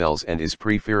normal cells and is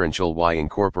preferential Y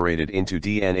incorporated into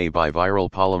DNA by viral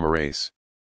polymerase.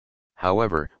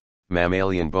 However,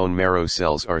 mammalian bone marrow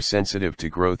cells are sensitive to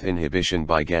growth inhibition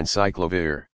by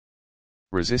ganciclovir.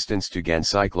 Resistance to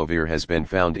ganciclovir has been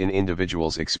found in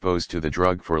individuals exposed to the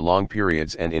drug for long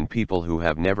periods and in people who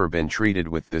have never been treated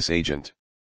with this agent.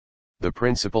 The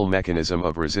principal mechanism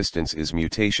of resistance is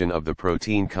mutation of the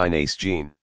protein kinase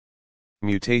gene.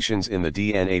 Mutations in the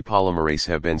DNA polymerase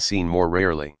have been seen more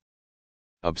rarely.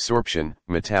 Absorption,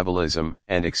 metabolism,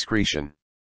 and excretion.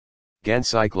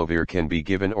 Ganciclovir can be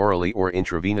given orally or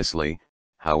intravenously,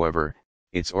 however,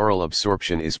 its oral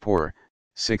absorption is poor,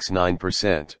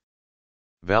 6–9%.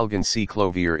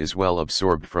 Valganciclovir is well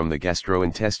absorbed from the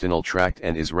gastrointestinal tract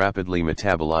and is rapidly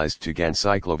metabolized to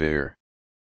ganciclovir.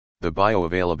 The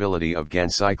bioavailability of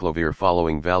ganciclovir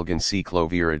following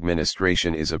valganciclovir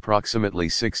administration is approximately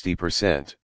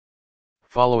 60%.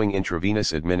 Following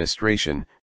intravenous administration,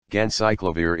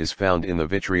 ganciclovir is found in the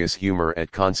vitreous humor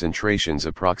at concentrations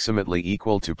approximately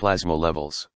equal to plasma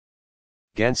levels.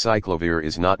 Ganciclovir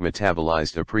is not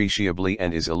metabolized appreciably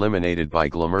and is eliminated by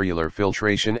glomerular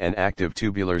filtration and active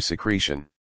tubular secretion.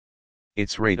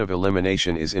 Its rate of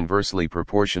elimination is inversely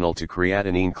proportional to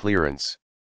creatinine clearance.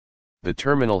 The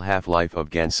terminal half-life of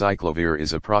ganciclovir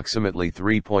is approximately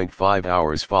 3.5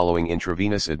 hours following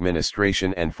intravenous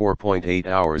administration and 4.8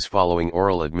 hours following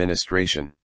oral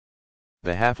administration.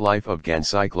 The half-life of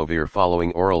ganciclovir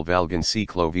following oral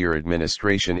valganciclovir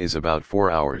administration is about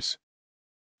 4 hours.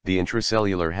 The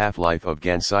intracellular half-life of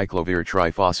ganciclovir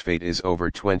triphosphate is over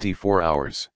 24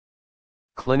 hours.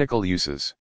 Clinical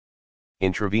uses.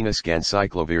 Intravenous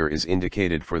ganciclovir is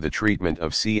indicated for the treatment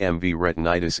of CMV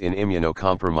retinitis in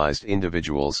immunocompromised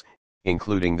individuals,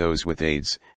 including those with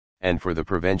AIDS, and for the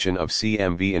prevention of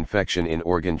CMV infection in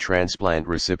organ transplant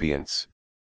recipients.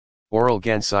 Oral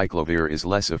ganciclovir is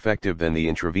less effective than the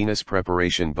intravenous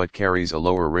preparation but carries a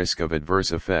lower risk of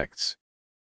adverse effects.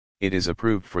 It is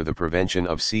approved for the prevention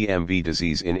of CMV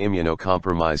disease in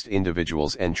immunocompromised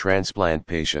individuals and transplant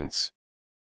patients.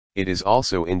 It is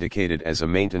also indicated as a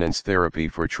maintenance therapy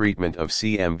for treatment of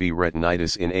CMV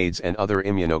retinitis in AIDS and other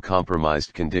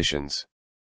immunocompromised conditions.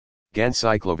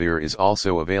 Ganciclovir is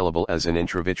also available as an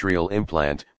intravitreal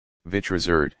implant,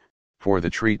 Vitrazerd, for the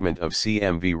treatment of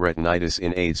CMV retinitis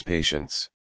in AIDS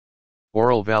patients.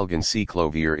 Oral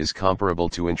valganciclovir is comparable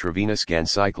to intravenous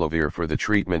ganciclovir for the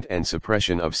treatment and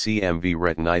suppression of CMV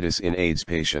retinitis in AIDS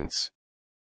patients.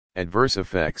 Adverse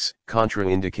effects,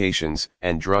 contraindications,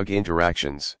 and drug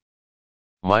interactions.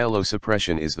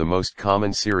 Myelosuppression is the most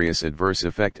common serious adverse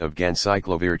effect of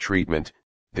ganciclovir treatment,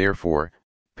 therefore,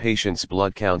 patients'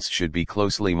 blood counts should be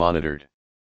closely monitored.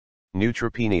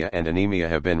 Neutropenia and anemia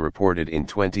have been reported in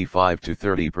 25 to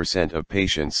 30% of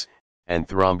patients, and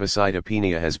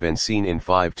thrombocytopenia has been seen in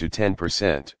 5 to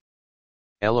 10%.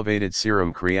 Elevated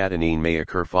serum creatinine may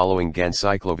occur following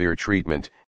ganciclovir treatment,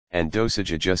 and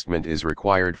dosage adjustment is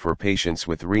required for patients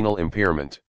with renal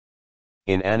impairment.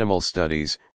 In animal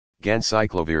studies,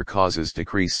 ganciclovir causes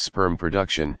decreased sperm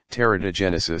production,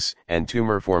 teratogenesis, and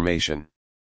tumor formation.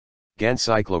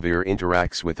 Ganciclovir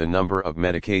interacts with a number of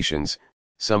medications,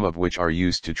 some of which are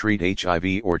used to treat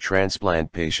HIV or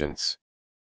transplant patients.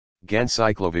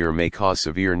 Ganciclovir may cause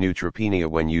severe neutropenia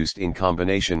when used in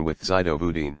combination with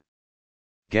zidovudine.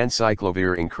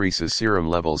 Ganciclovir increases serum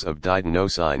levels of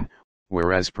didenosine,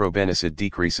 whereas probenecid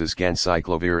decreases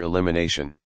ganciclovir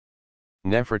elimination.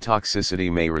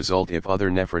 Nephrotoxicity may result if other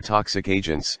nephrotoxic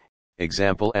agents,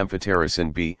 example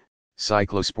amphotericin B,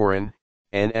 cyclosporin,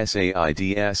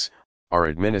 NSAIDs, are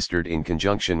administered in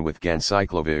conjunction with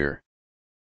ganciclovir.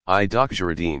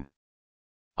 Idoxuridine.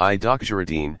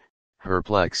 Idoxuridine,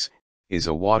 Herplex, is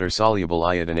a water-soluble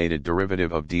iodinated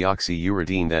derivative of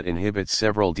deoxyuridine that inhibits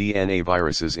several DNA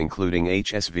viruses including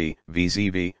HSV,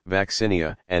 VZV,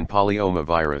 vaccinia, and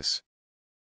polyomavirus.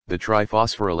 The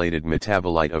triphosphorylated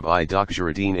metabolite of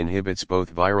idoxuridine inhibits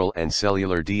both viral and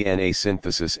cellular DNA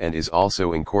synthesis and is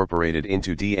also incorporated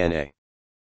into DNA.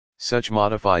 Such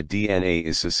modified DNA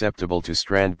is susceptible to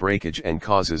strand breakage and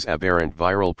causes aberrant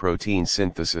viral protein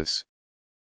synthesis.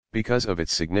 Because of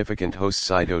its significant host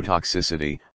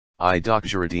cytotoxicity,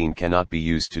 idoxuridine cannot be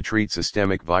used to treat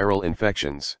systemic viral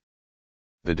infections.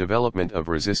 The development of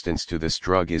resistance to this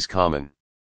drug is common.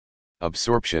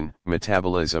 Absorption,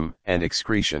 metabolism, and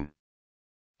excretion.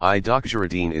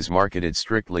 Idoxuridine is marketed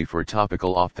strictly for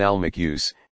topical ophthalmic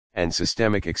use, and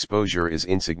systemic exposure is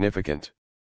insignificant.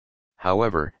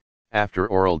 However, after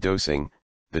oral dosing,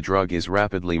 the drug is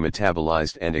rapidly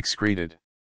metabolized and excreted.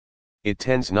 It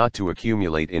tends not to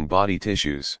accumulate in body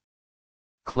tissues.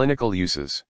 Clinical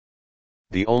uses.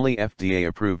 The only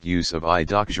FDA-approved use of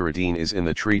idoxuridine is in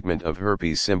the treatment of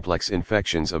herpes simplex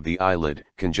infections of the eyelid,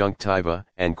 conjunctiva,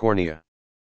 and cornea.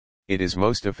 It is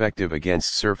most effective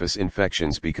against surface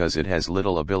infections because it has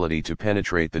little ability to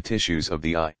penetrate the tissues of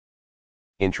the eye.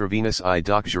 Intravenous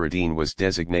idoxuridine was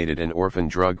designated an orphan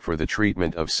drug for the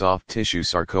treatment of soft tissue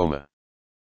sarcoma.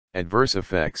 Adverse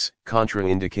effects,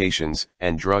 contraindications,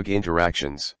 and drug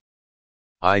interactions.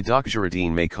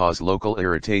 Idoxuridine may cause local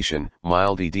irritation,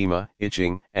 mild edema,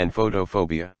 itching, and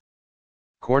photophobia.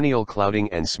 Corneal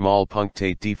clouding and small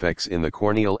punctate defects in the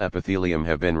corneal epithelium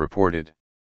have been reported.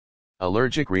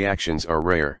 Allergic reactions are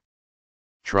rare.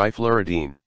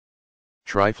 Trifluoridine.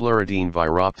 Trifluoridine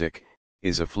viroptic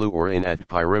is a fluorine-add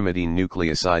pyrimidine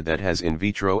nucleoside that has in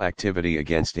vitro activity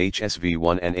against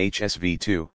HSV1 and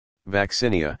HSV2,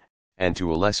 vaccinia, and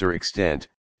to a lesser extent,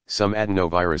 some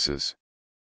adenoviruses.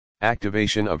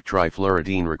 Activation of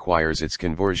trifluoridine requires its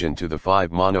conversion to the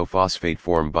 5-monophosphate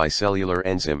form by cellular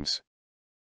enzymes.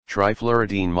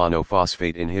 Trifluoridine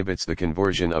monophosphate inhibits the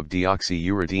conversion of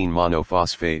deoxyuridine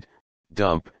monophosphate,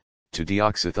 DUMP, to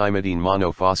deoxythymidine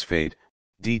monophosphate,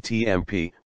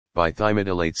 DTMP, by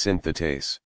thymidylate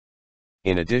synthetase.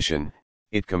 In addition,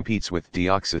 it competes with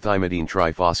deoxythymidine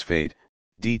triphosphate,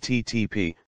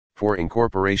 DTTP, for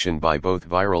incorporation by both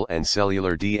viral and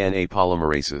cellular DNA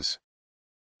polymerases.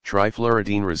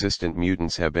 Trifluoridine-resistant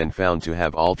mutants have been found to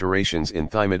have alterations in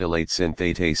thymidylate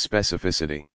synthetase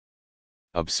specificity.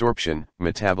 Absorption,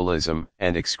 metabolism,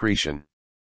 and excretion.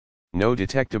 No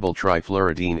detectable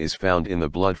trifluoridine is found in the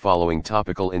blood following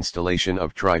topical instillation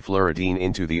of trifluoridine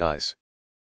into the eyes.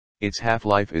 Its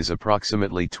half-life is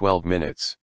approximately 12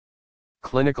 minutes.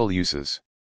 Clinical uses.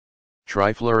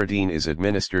 Trifluoridine is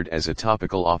administered as a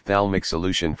topical ophthalmic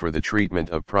solution for the treatment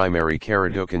of primary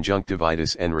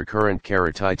keratoconjunctivitis and recurrent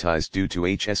keratitis due to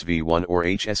HSV1 or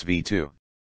HSV2.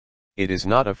 It is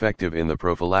not effective in the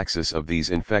prophylaxis of these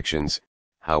infections,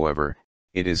 however,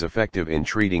 it is effective in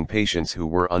treating patients who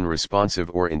were unresponsive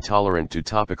or intolerant to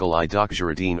topical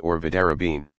idoxuridine or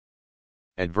vidarabine.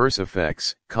 Adverse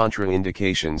effects,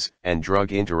 contraindications, and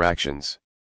drug interactions.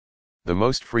 The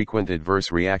most frequent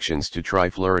adverse reactions to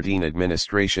trifluoridine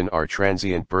administration are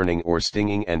transient burning or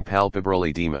stinging and palpebral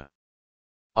edema.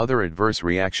 Other adverse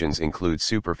reactions include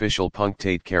superficial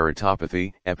punctate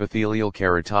keratopathy, epithelial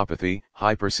keratopathy,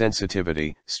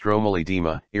 hypersensitivity, stromal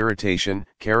edema, irritation,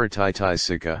 keratitis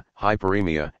sicca,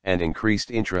 hyperemia, and increased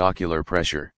intraocular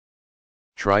pressure.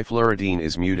 Trifluoridine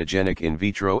is mutagenic in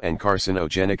vitro and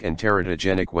carcinogenic and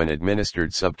teratogenic when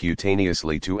administered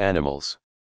subcutaneously to animals.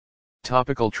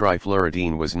 Topical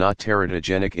trifluoridine was not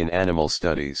teratogenic in animal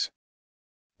studies.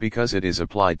 Because it is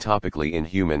applied topically in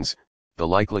humans, the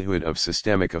likelihood of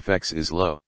systemic effects is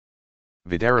low.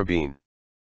 Vidarabine.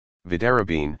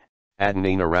 Vidarabine,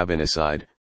 adenine arabinoside,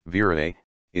 virion,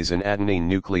 is an adenine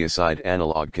nucleoside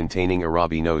analog containing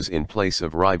arabinose in place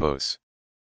of ribose.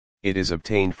 It is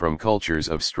obtained from cultures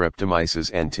of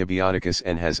Streptomyces antibioticus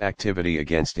and has activity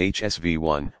against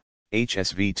HSV1,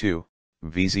 HSV2,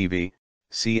 VZV,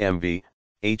 CMV,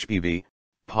 HPV,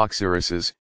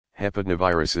 poxviruses,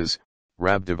 hepatinoviruses,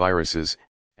 rhabdoviruses,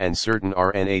 and certain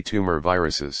RNA tumor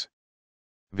viruses.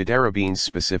 Vidarabine's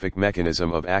specific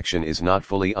mechanism of action is not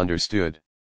fully understood.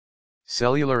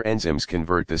 Cellular enzymes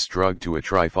convert this drug to a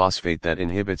triphosphate that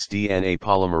inhibits DNA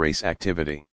polymerase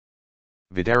activity.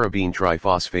 Vidarabine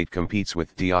triphosphate competes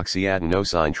with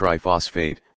deoxyadenosine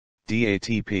triphosphate,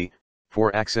 DATP,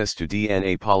 for access to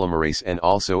DNA polymerase and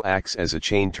also acts as a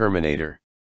chain terminator.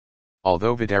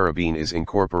 Although vidarabine is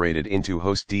incorporated into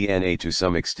host DNA to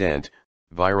some extent,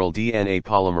 viral DNA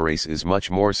polymerase is much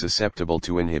more susceptible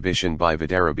to inhibition by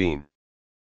vidarabine.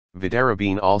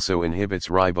 Vidarabine also inhibits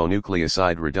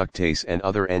ribonucleoside reductase and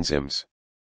other enzymes.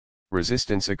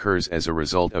 Resistance occurs as a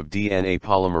result of DNA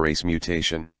polymerase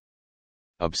mutation.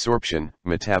 Absorption,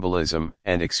 metabolism,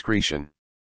 and excretion.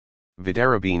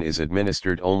 Vidarabine is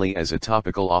administered only as a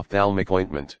topical ophthalmic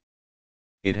ointment.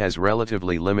 It has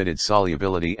relatively limited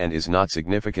solubility and is not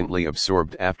significantly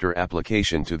absorbed after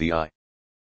application to the eye.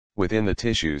 Within the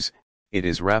tissues, it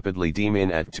is rapidly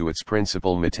deaminate to its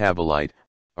principal metabolite,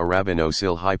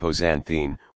 arabinosyl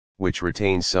hypoxanthine, which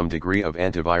retains some degree of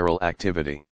antiviral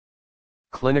activity.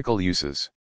 Clinical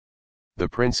uses. The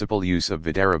principal use of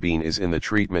vidarabine is in the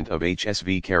treatment of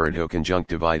HSV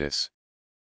keratoconjunctivitis.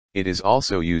 It is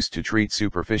also used to treat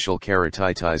superficial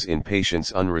keratitis in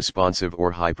patients unresponsive or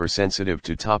hypersensitive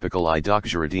to topical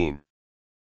idoxuridine.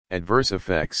 Adverse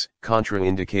effects,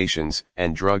 contraindications,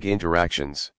 and drug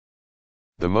interactions.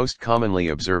 The most commonly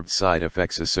observed side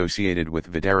effects associated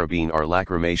with vidarabine are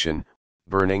lacrimation,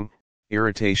 burning,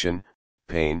 irritation,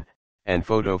 pain, and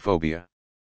photophobia.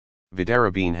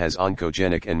 Vidarabine has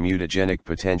oncogenic and mutagenic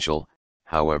potential,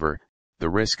 however, the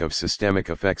risk of systemic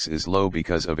effects is low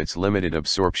because of its limited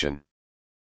absorption.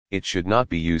 It should not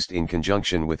be used in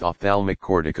conjunction with ophthalmic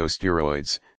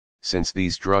corticosteroids, since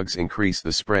these drugs increase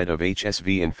the spread of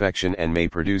HSV infection and may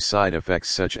produce side effects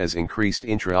such as increased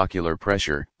intraocular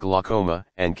pressure, glaucoma,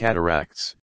 and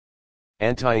cataracts.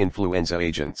 Anti-influenza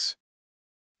agents.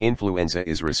 Influenza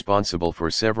is responsible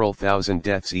for several thousand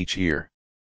deaths each year.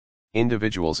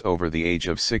 Individuals over the age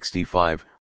of 65,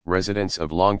 residents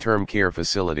of long-term care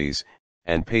facilities,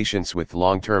 and patients with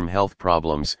long-term health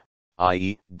problems,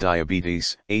 i.e.,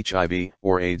 diabetes, HIV,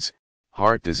 or AIDS,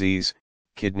 heart disease,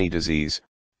 kidney disease,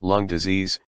 lung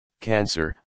disease,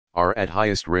 cancer, are at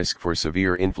highest risk for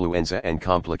severe influenza and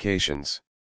complications.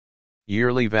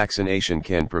 Yearly vaccination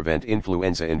can prevent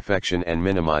influenza infection and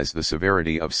minimize the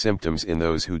severity of symptoms in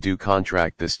those who do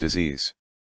contract this disease.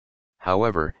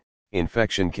 However,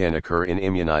 infection can occur in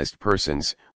immunized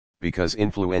persons, because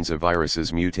influenza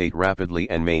viruses mutate rapidly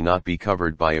and may not be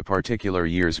covered by a particular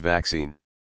year's vaccine.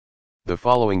 The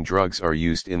following drugs are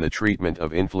used in the treatment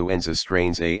of influenza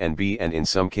strains A and B and in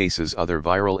some cases other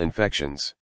viral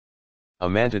infections.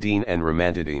 Amantadine and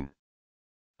rimantadine.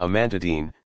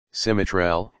 Amantadine,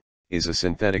 Cimitral, is a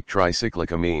synthetic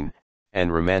tricyclic amine, and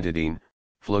rimantadine,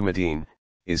 Flumidine,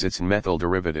 is its methyl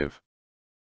derivative.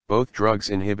 Both drugs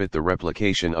inhibit the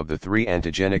replication of the three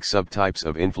antigenic subtypes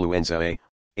of influenza A,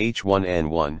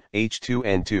 H1N1,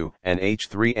 H2N2, and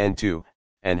H3N2,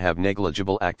 and have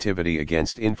negligible activity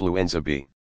against influenza B.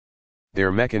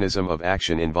 Their mechanism of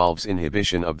action involves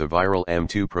inhibition of the viral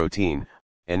M2 protein,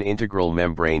 an integral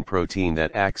membrane protein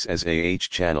that acts as a H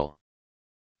channel.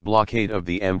 Blockade of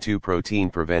the M2 protein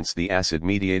prevents the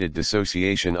acid-mediated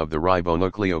dissociation of the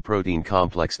ribonucleoprotein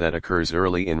complex that occurs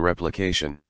early in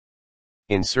replication.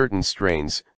 In certain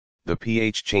strains, the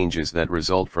pH changes that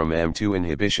result from M2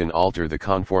 inhibition alter the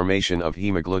conformation of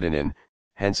hemagglutinin,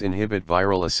 hence inhibit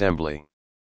viral assembly.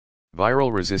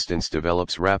 Viral resistance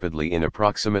develops rapidly in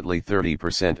approximately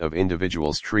 30% of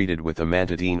individuals treated with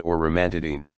amantadine or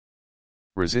rimantadine.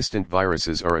 Resistant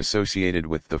viruses are associated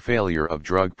with the failure of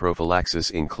drug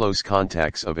prophylaxis in close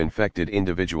contacts of infected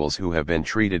individuals who have been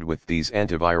treated with these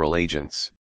antiviral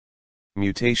agents.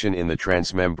 Mutation in the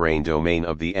transmembrane domain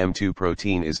of the M2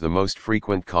 protein is the most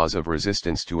frequent cause of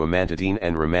resistance to amantadine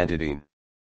and rimantadine.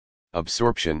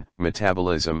 Absorption,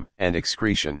 metabolism, and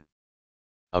excretion.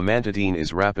 Amantadine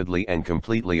is rapidly and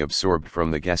completely absorbed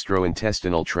from the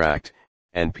gastrointestinal tract,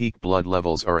 and peak blood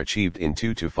levels are achieved in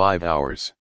 2 to 5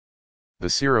 hours. The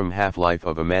serum half-life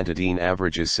of amantadine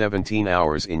averages 17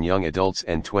 hours in young adults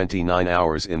and 29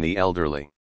 hours in the elderly.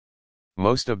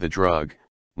 Most of the drug,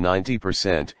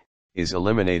 90%, is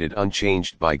eliminated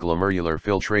unchanged by glomerular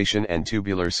filtration and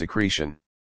tubular secretion.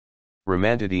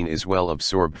 Rimantadine is well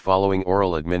absorbed following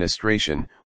oral administration,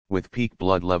 with peak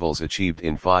blood levels achieved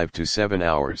in 5 to 7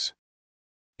 hours.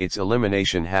 Its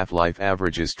elimination half-life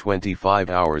averages 25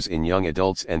 hours in young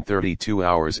adults and 32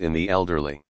 hours in the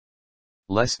elderly.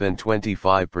 Less than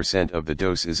 25% of the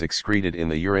dose is excreted in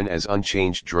the urine as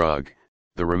unchanged drug,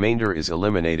 the remainder is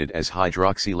eliminated as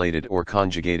hydroxylated or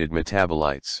conjugated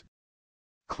metabolites.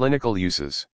 Clinical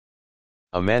uses.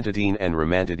 Amantadine and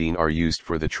rimantadine are used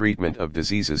for the treatment of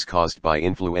diseases caused by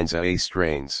influenza A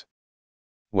strains.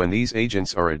 When these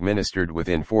agents are administered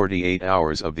within 48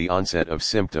 hours of the onset of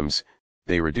symptoms,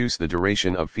 they reduce the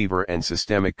duration of fever and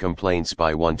systemic complaints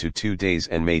by 1 to 2 days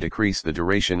and may decrease the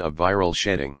duration of viral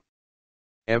shedding.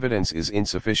 Evidence is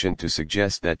insufficient to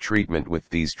suggest that treatment with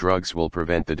these drugs will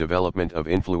prevent the development of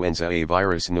influenza A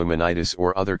virus pneumonitis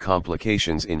or other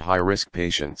complications in high-risk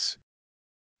patients.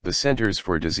 The Centers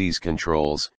for Disease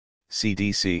Control's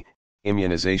 (CDC)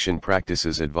 Immunization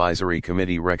Practices Advisory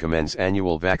Committee recommends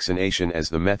annual vaccination as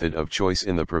the method of choice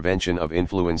in the prevention of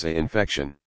influenza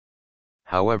infection.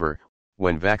 However,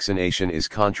 when vaccination is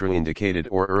contraindicated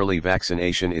or early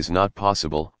vaccination is not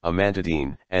possible,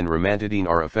 amantadine and rimantadine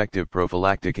are effective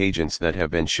prophylactic agents that have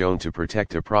been shown to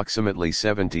protect approximately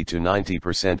 70 to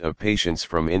 90% of patients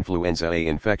from influenza A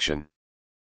infection.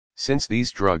 Since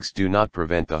these drugs do not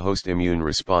prevent the host immune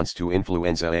response to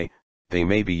influenza A, they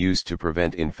may be used to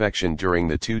prevent infection during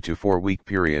the 2 to 4 week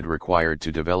period required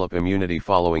to develop immunity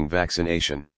following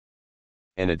vaccination.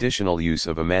 An additional use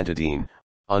of amantadine,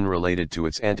 unrelated to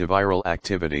its antiviral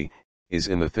activity, is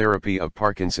in the therapy of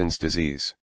Parkinson's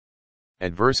disease.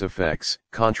 Adverse effects,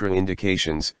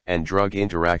 contraindications, and drug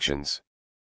interactions.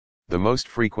 The most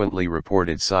frequently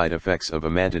reported side effects of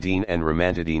amantadine and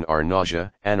rimantadine are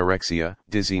nausea, anorexia,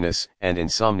 dizziness, and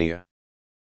insomnia.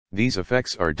 These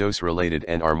effects are dose-related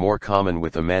and are more common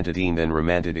with amantadine than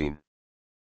rimantadine.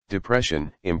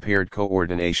 Depression, impaired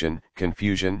coordination,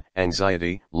 confusion,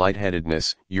 anxiety,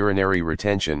 lightheadedness, urinary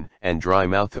retention, and dry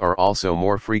mouth are also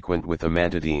more frequent with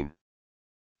amantadine.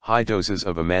 High doses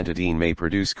of amantadine may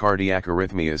produce cardiac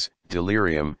arrhythmias,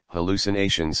 delirium,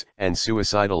 hallucinations, and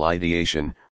suicidal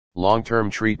ideation. Long-term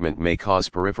treatment may cause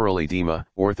peripheral edema,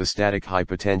 orthostatic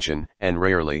hypotension, and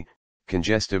rarely,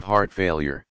 congestive heart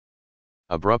failure.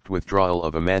 Abrupt withdrawal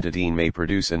of amantadine may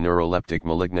produce a neuroleptic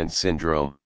malignant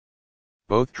syndrome.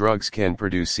 Both drugs can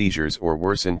produce seizures or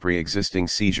worsen pre-existing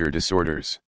seizure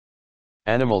disorders.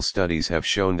 Animal studies have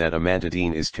shown that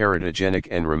amantadine is teratogenic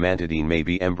and rimantadine may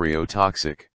be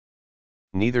embryotoxic.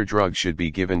 Neither drug should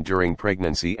be given during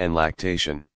pregnancy and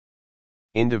lactation.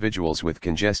 Individuals with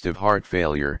congestive heart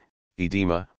failure,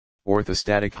 edema,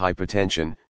 orthostatic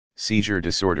hypotension, seizure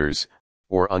disorders,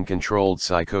 or uncontrolled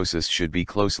psychosis should be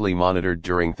closely monitored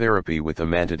during therapy with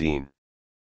amantadine.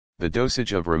 The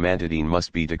dosage of rimantadine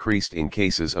must be decreased in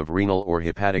cases of renal or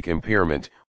hepatic impairment,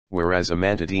 whereas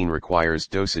amantadine requires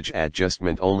dosage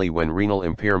adjustment only when renal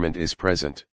impairment is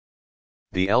present.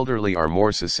 The elderly are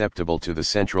more susceptible to the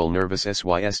central nervous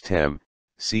system,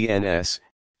 CNS,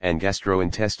 and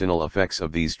gastrointestinal effects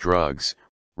of these drugs.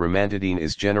 Rimantadine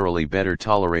is generally better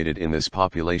tolerated in this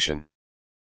population.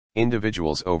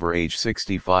 Individuals over age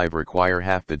 65 require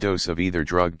half the dose of either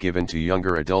drug given to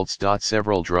younger adults.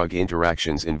 Several drug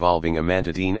interactions involving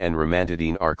amantadine and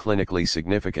rimantadine are clinically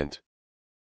significant.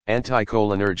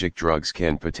 Anticholinergic drugs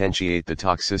can potentiate the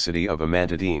toxicity of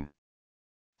amantadine.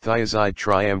 Thiazide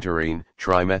triamterene,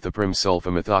 trimethoprim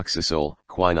sulfamethoxazole,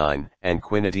 quinine, and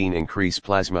quinidine increase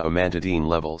plasma amantadine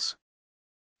levels.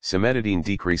 Cimetidine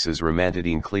decreases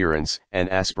rimantadine clearance, and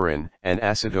aspirin and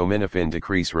acetaminophen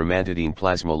decrease rimantadine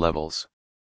plasma levels.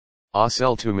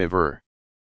 Oseltamivir.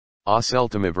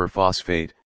 Oseltamivir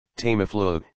phosphate,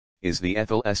 Tamiflu, is the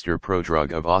ethyl ester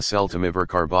prodrug of oseltamivir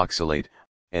carboxylate,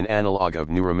 an analog of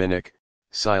neuraminic,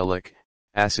 sialic,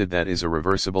 acid that is a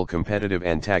reversible competitive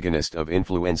antagonist of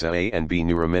influenza A and B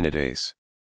neuraminidase.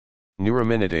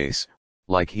 Neuraminidase,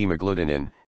 like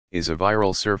hemagglutinin, is a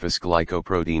viral surface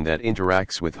glycoprotein that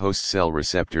interacts with host cell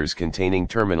receptors containing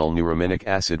terminal neuraminic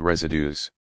acid residues.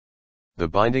 The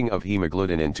binding of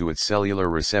hemagglutinin to its cellular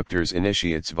receptors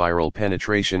initiates viral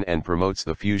penetration and promotes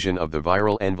the fusion of the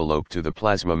viral envelope to the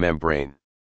plasma membrane.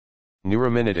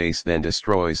 Neuraminidase then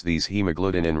destroys these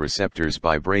hemagglutinin receptors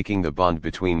by breaking the bond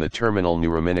between the terminal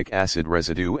neuraminic acid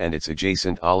residue and its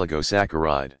adjacent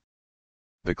oligosaccharide.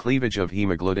 The cleavage of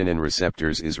hemagglutinin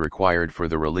receptors is required for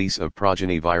the release of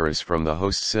progeny virus from the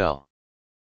host cell.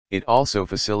 It also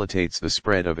facilitates the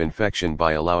spread of infection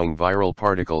by allowing viral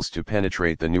particles to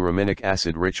penetrate the neuraminic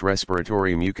acid-rich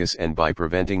respiratory mucus and by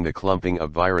preventing the clumping of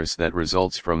virus that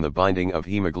results from the binding of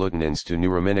hemagglutinins to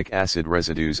neuraminic acid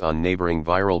residues on neighboring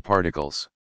viral particles.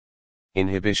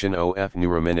 Inhibition of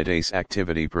neuraminidase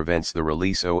activity prevents the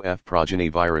release of progeny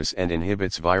virus and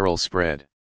inhibits viral spread.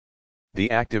 The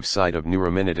active site of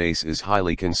neuraminidase is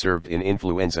highly conserved in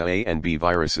influenza A and B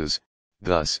viruses,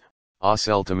 thus,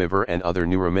 oseltamivir and other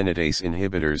neuraminidase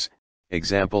inhibitors,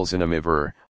 examples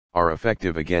zanamivir, are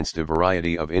effective against a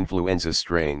variety of influenza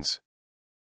strains.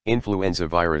 Influenza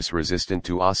virus resistant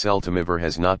to oseltamivir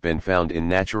has not been found in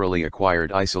naturally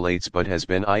acquired isolates but has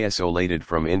been isolated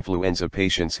from influenza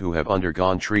patients who have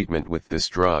undergone treatment with this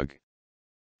drug.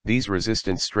 These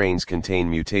resistant strains contain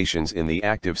mutations in the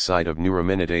active site of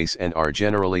neuraminidase and are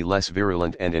generally less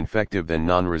virulent and infective than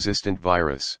non-resistant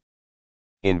virus.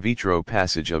 In vitro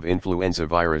passage of influenza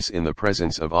virus in the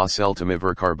presence of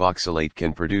oseltamivir carboxylate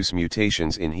can produce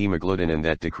mutations in hemagglutinin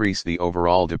that decrease the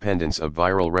overall dependence of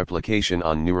viral replication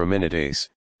on neuraminidase.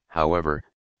 However,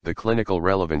 the clinical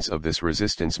relevance of this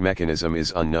resistance mechanism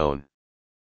is unknown.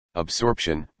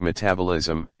 Absorption,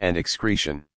 metabolism, and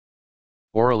excretion.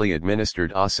 Orally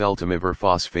administered oseltamivir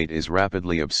phosphate is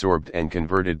rapidly absorbed and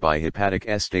converted by hepatic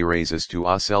esterases to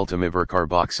oseltamivir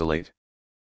carboxylate.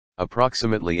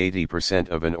 Approximately 80%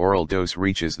 of an oral dose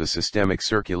reaches the systemic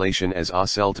circulation as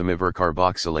oseltamivir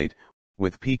carboxylate,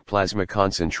 with peak plasma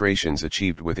concentrations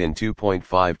achieved within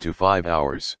 2.5 to 5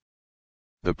 hours.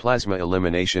 The plasma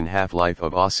elimination half-life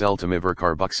of oseltamivir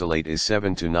carboxylate is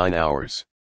 7 to 9 hours.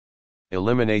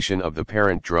 Elimination of the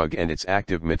parent drug and its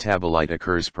active metabolite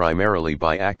occurs primarily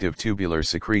by active tubular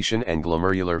secretion and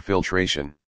glomerular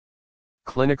filtration.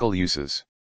 Clinical uses.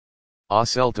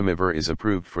 Oseltamivir is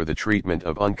approved for the treatment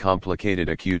of uncomplicated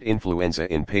acute influenza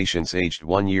in patients aged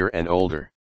 1 year and older.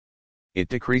 It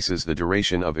decreases the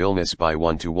duration of illness by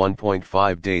 1 to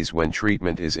 1.5 days when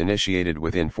treatment is initiated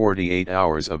within 48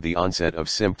 hours of the onset of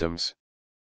symptoms.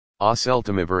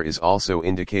 Oseltamivir is also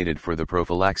indicated for the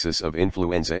prophylaxis of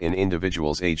influenza in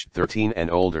individuals aged 13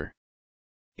 and older.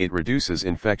 It reduces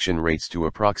infection rates to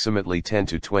approximately 10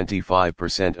 to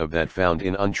 25% of that found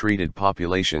in untreated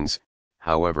populations.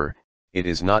 However, it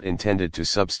is not intended to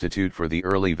substitute for the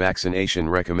early vaccination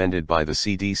recommended by the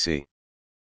CDC.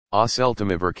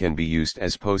 Oseltamivir can be used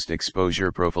as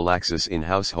post-exposure prophylaxis in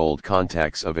household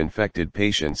contacts of infected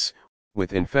patients,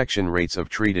 with infection rates of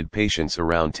treated patients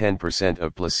around 10%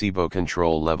 of placebo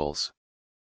control levels.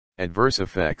 Adverse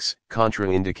effects,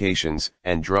 contraindications,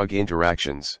 and drug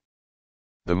interactions.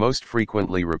 The most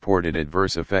frequently reported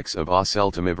adverse effects of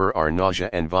oseltamivir are nausea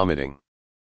and vomiting.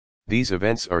 These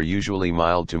events are usually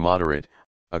mild to moderate,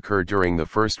 occur during the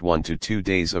first 1 to 2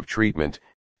 days of treatment,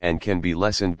 and can be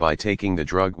lessened by taking the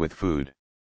drug with food.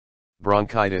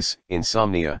 Bronchitis,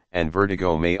 insomnia, and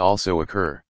vertigo may also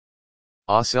occur.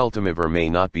 Oseltamivir may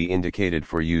not be indicated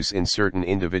for use in certain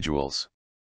individuals.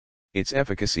 Its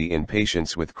efficacy in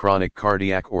patients with chronic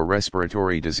cardiac or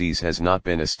respiratory disease has not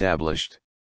been established.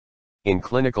 In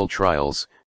clinical trials,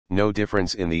 no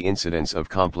difference in the incidence of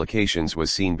complications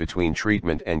was seen between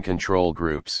treatment and control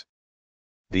groups.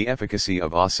 The efficacy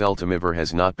of oseltamivir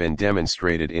has not been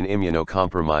demonstrated in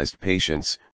immunocompromised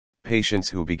patients, patients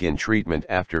who begin treatment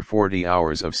after 40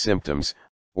 hours of symptoms,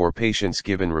 or patients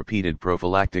given repeated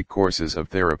prophylactic courses of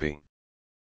therapy.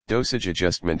 Dosage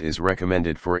adjustment is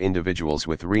recommended for individuals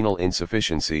with renal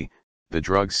insufficiency. The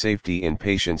drug's safety in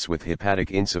patients with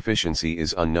hepatic insufficiency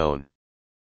is unknown.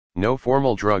 No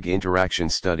formal drug interaction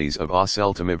studies of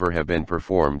oseltamivir have been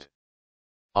performed.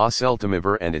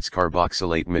 Oseltamivir and its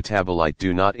carboxylate metabolite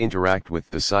do not interact with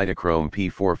the cytochrome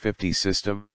P450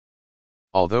 system.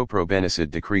 Although probenecid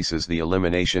decreases the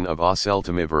elimination of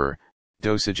oseltamivir,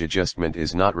 dosage adjustment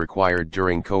is not required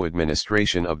during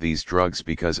co-administration of these drugs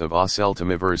because of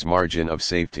oseltamivir's margin of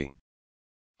safety.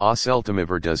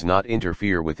 Oseltamivir does not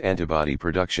interfere with antibody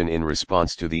production in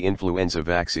response to the influenza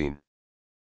vaccine.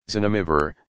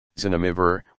 Zanamivir,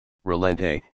 Relent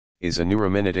A, is a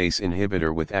neuraminidase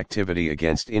inhibitor with activity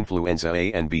against influenza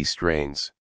A and B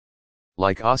strains.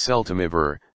 Like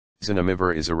oseltamivir,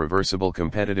 zanamivir is a reversible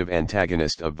competitive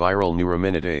antagonist of viral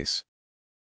neuraminidase.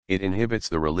 It inhibits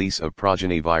the release of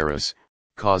progeny virus,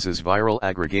 causes viral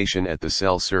aggregation at the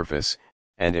cell surface,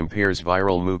 and impairs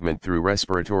viral movement through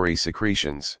respiratory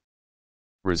secretions.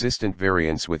 Resistant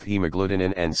variants with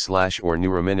hemagglutinin and/or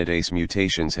neuraminidase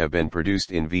mutations have been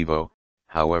produced in vivo.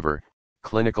 However,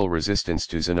 clinical resistance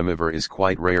to zanamivir is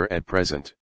quite rare at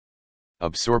present.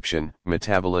 Absorption,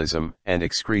 metabolism, and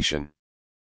excretion.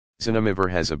 Zanamivir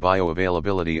has a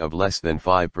bioavailability of less than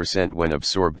 5% when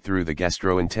absorbed through the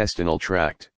gastrointestinal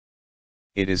tract.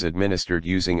 It is administered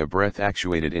using a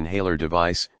breath-actuated inhaler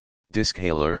device,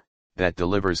 dischaler, that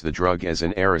delivers the drug as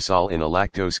an aerosol in a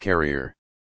lactose carrier.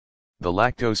 The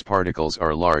lactose particles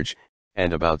are large,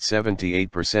 and about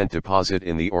 78% deposit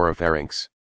in the oropharynx.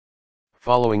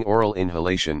 Following oral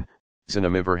inhalation,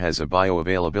 zanamivir has a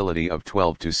bioavailability of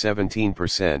 12 to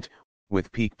 17%,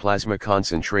 with peak plasma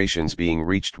concentrations being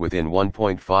reached within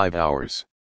 1.5 hours.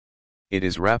 It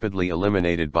is rapidly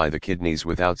eliminated by the kidneys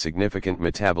without significant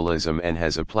metabolism and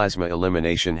has a plasma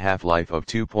elimination half-life of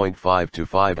 2.5 to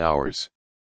 5 hours.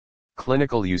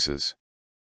 Clinical uses.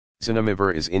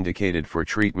 Zanamivir is indicated for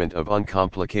treatment of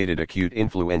uncomplicated acute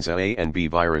influenza A and B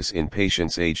virus in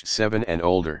patients aged 7 and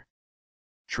older.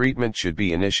 Treatment should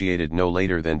be initiated no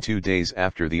later than 2 days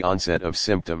after the onset of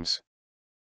symptoms.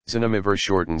 Zanamivir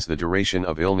shortens the duration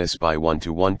of illness by 1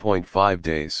 to 1.5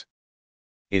 days.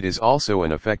 It is also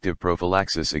an effective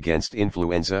prophylaxis against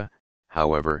influenza.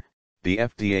 However, the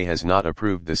FDA has not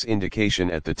approved this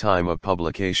indication at the time of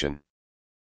publication.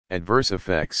 Adverse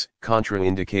effects,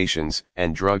 contraindications,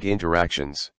 and drug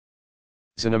interactions.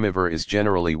 Zanamivir is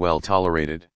generally well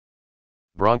tolerated.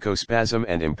 Bronchospasm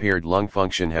and impaired lung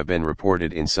function have been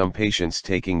reported in some patients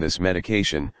taking this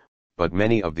medication, but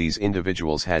many of these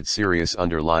individuals had serious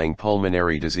underlying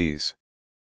pulmonary disease.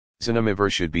 Zanamivir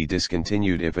should be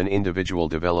discontinued if an individual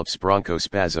develops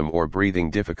bronchospasm or breathing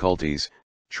difficulties.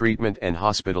 Treatment and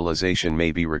hospitalization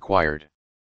may be required.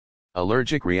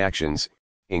 Allergic reactions,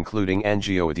 including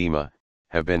angioedema,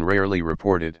 have been rarely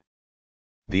reported.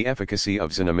 The efficacy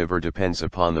of zanamivir depends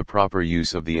upon the proper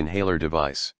use of the inhaler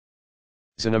device.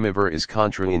 Zanamivir is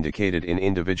contraindicated in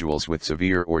individuals with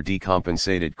severe or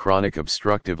decompensated chronic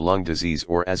obstructive lung disease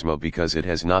or asthma because it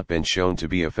has not been shown to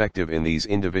be effective in these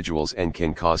individuals and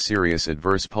can cause serious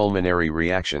adverse pulmonary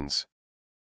reactions.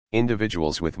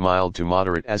 Individuals with mild to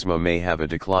moderate asthma may have a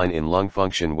decline in lung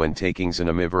function when taking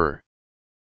zanamivir.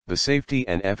 The safety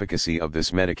and efficacy of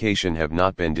this medication have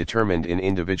not been determined in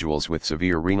individuals with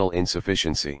severe renal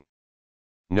insufficiency.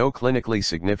 No clinically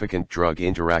significant drug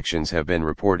interactions have been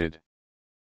reported.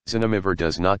 Zanamivir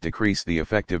does not decrease the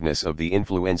effectiveness of the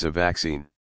influenza vaccine.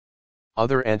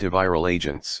 Other antiviral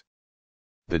agents.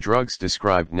 The drugs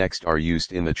described next are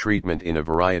used in the treatment in a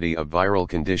variety of viral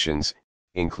conditions,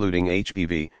 including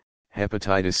HPV,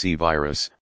 hepatitis C virus,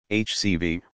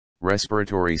 HCV,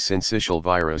 respiratory syncytial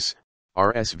virus,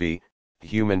 RSV,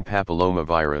 human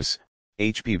papillomavirus,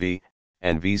 HPV,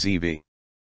 and VZV.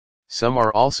 Some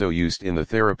are also used in the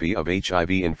therapy of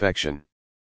HIV infection.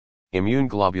 Immune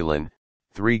globulin,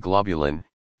 3-globulin,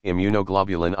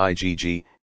 immunoglobulin IgG,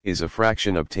 is a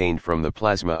fraction obtained from the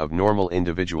plasma of normal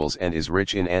individuals and is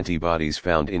rich in antibodies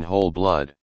found in whole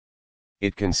blood.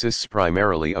 It consists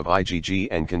primarily of IgG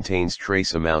and contains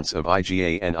trace amounts of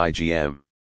IgA and IgM.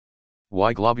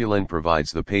 Y-globulin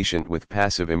provides the patient with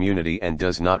passive immunity and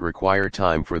does not require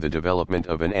time for the development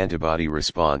of an antibody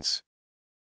response.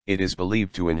 It is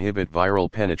believed to inhibit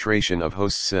viral penetration of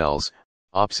host cells,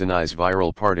 opsonize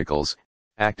viral particles,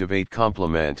 activate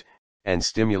complement, and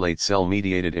stimulate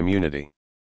cell-mediated immunity.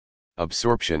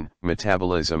 Absorption,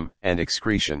 metabolism, and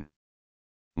excretion.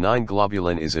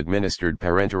 9-globulin is administered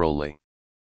parenterally.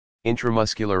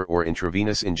 Intramuscular or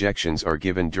intravenous injections are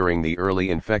given during the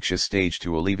early infectious stage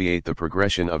to alleviate the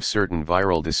progression of certain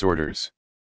viral disorders.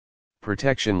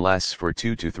 Protection lasts for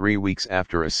 2 to 3 weeks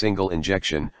after a single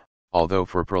injection, although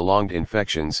for prolonged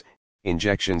infections,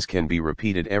 injections can be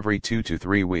repeated every 2 to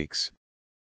 3 weeks.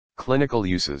 Clinical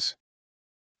uses.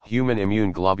 Human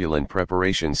immune globulin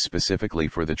preparations specifically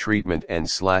for the treatment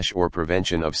and/or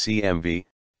prevention of CMV,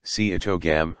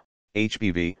 C-atogam,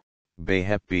 HPV,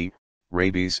 B-hep B,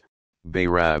 rabies,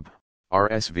 B-rab,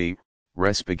 RSV,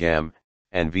 respigam,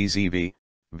 and VZV,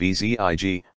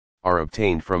 VZIG, are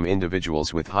obtained from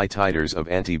individuals with high titers of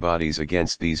antibodies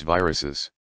against these viruses.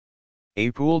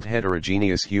 A pooled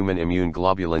heterogeneous human immune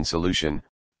globulin solution,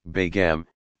 BAGAM,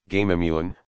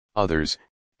 GAMImmune, others,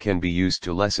 can be used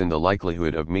to lessen the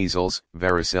likelihood of measles,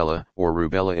 varicella, or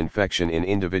rubella infection in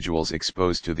individuals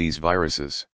exposed to these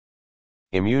viruses.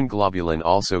 Immune globulin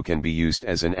also can be used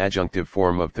as an adjunctive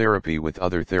form of therapy with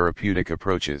other therapeutic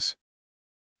approaches.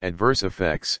 Adverse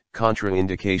effects,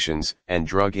 contraindications, and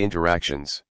drug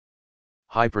interactions.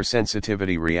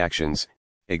 Hypersensitivity reactions,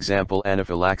 example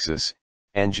anaphylaxis,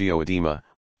 angioedema,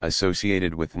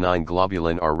 associated with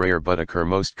 9-globulin are rare but occur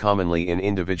most commonly in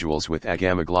individuals with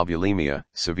agammaglobulinemia,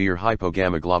 severe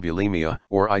hypogammaglobulinemia,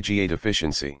 or IgA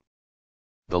deficiency.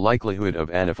 The likelihood of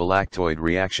anaphylactoid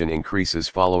reaction increases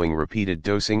following repeated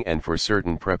dosing and for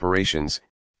certain preparations,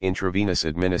 intravenous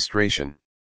administration.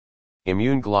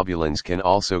 Immune globulins can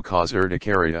also cause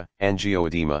urticaria,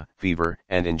 angioedema, fever,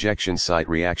 and injection site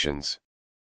reactions.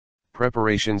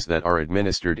 Preparations that are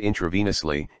administered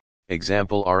intravenously,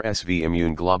 example RSV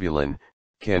immune globulin,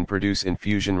 can produce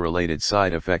infusion-related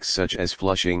side effects such as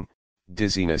flushing,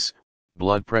 dizziness,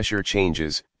 blood pressure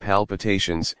changes,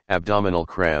 palpitations, abdominal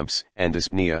cramps, and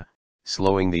dyspnea.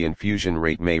 Slowing the infusion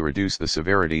rate may reduce the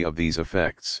severity of these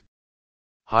effects.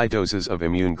 High doses of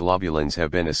immune globulins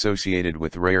have been associated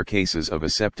with rare cases of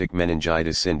aseptic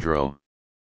meningitis syndrome.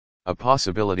 A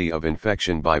possibility of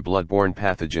infection by blood-borne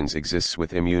pathogens exists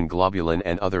with immune globulin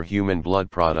and other human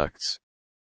blood products.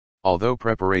 Although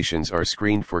preparations are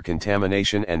screened for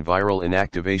contamination and viral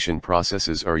inactivation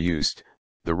processes are used,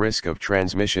 the risk of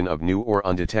transmission of new or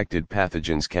undetected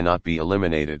pathogens cannot be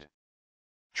eliminated.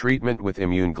 Treatment with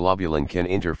immune globulin can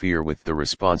interfere with the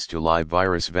response to live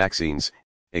virus vaccines,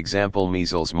 example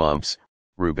measles, mumps,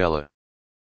 rubella.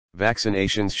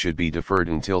 Vaccinations should be deferred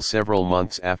until several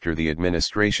months after the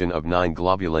administration of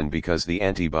 9-globulin because the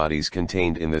antibodies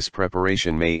contained in this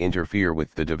preparation may interfere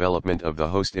with the development of the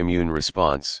host immune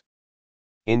response.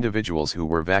 Individuals who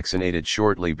were vaccinated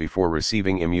shortly before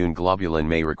receiving immune globulin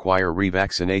may require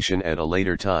revaccination at a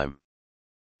later time.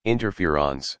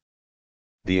 Interferons.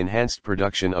 The enhanced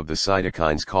production of the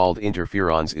cytokines called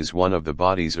interferons is one of the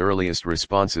body's earliest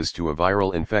responses to a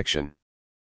viral infection.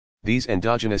 These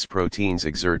endogenous proteins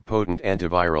exert potent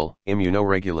antiviral,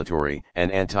 immunoregulatory, and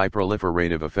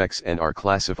antiproliferative effects and are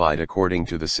classified according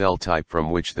to the cell type from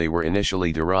which they were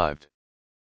initially derived.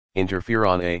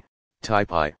 Interferon A,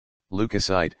 type I,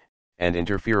 leukocyte, and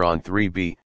interferon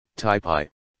 3B, type I,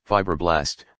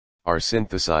 fibroblast, are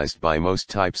synthesized by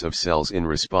most types of cells in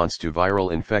response to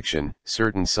viral infection,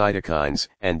 certain cytokines,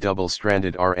 and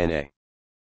double-stranded RNA.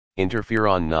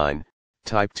 Interferon 9,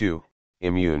 type 2,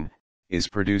 immune, is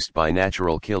produced by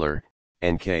natural killer,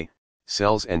 NK,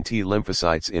 cells and T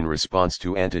lymphocytes in response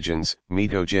to antigens,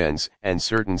 mitogens, and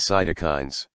certain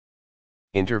cytokines.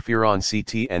 Interferon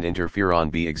CT and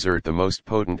interferon B exert the most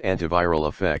potent antiviral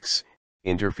effects.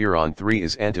 Interferon 3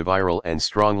 is antiviral and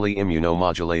strongly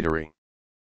immunomodulatory.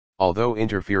 Although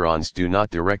interferons do not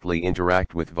directly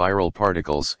interact with viral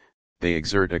particles, they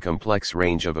exert a complex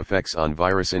range of effects on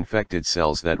virus-infected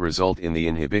cells that result in the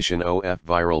inhibition of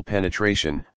viral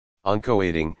penetration,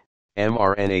 uncoating,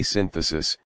 mRNA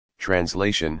synthesis,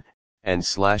 translation, and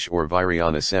 / or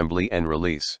virion assembly and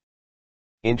release.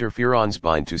 Interferons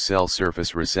bind to cell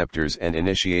surface receptors and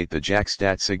initiate the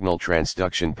JAK-STAT signal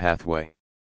transduction pathway.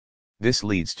 This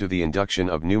leads to the induction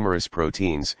of numerous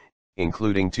proteins,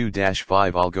 including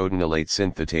 2-5-algodenylate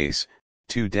synthetase,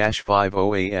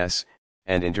 2-5-OAS,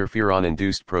 and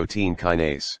interferon-induced protein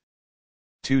kinase.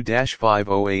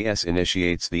 2-5-OAS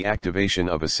initiates the activation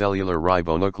of a cellular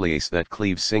ribonuclease that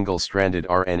cleaves single-stranded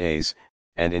RNAs,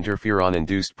 and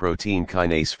interferon-induced protein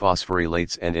kinase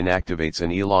phosphorylates and inactivates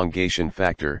an elongation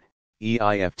factor,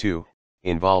 EIF2,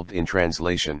 involved in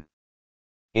translation.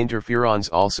 Interferons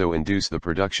also induce the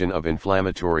production of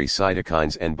inflammatory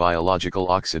cytokines and biological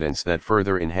oxidants that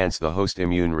further enhance the host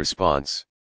immune response.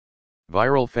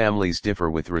 Viral families differ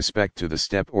with respect to the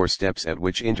steps at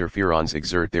which interferons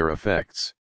exert their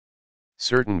effects.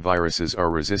 Certain viruses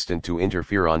are resistant to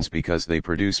interferons because they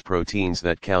produce proteins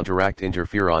that counteract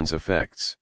interferons'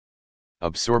 effects.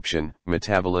 Absorption,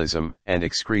 metabolism, and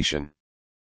excretion.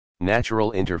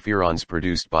 Natural interferons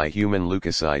produced by human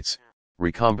leukocytes,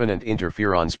 recombinant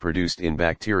interferons produced in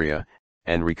bacteria,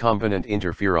 and recombinant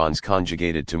interferons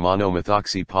conjugated to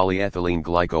monomethoxypolyethylene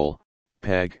glycol,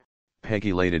 PEG,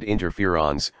 pegylated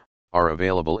interferons, are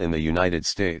available in the United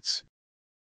States.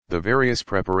 The various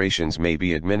preparations may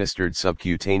be administered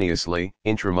subcutaneously,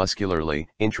 intramuscularly,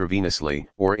 intravenously,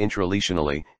 or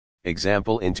intralesionally,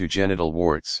 example into genital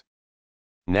warts.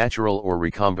 Natural or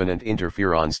recombinant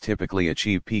interferons typically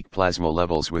achieve peak plasma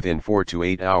levels within 4 to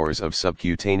 8 hours of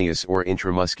subcutaneous or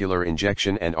intramuscular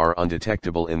injection and are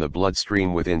undetectable in the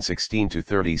bloodstream within 16 to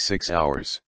 36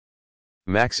 hours.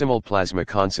 Maximal plasma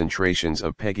concentrations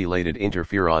of pegylated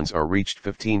interferons are reached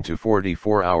 15 to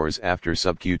 44 hours after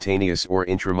subcutaneous or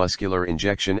intramuscular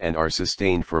injection and are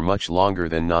sustained for much longer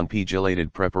than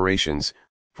non-pegylated preparations,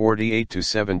 48 to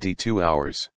 72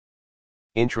 hours.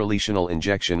 Intralesional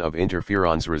injection of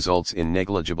interferons results in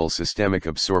negligible systemic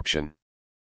absorption.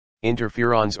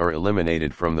 Interferons are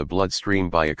eliminated from the bloodstream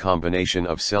by a combination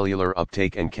of cellular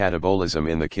uptake and catabolism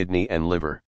in the kidney and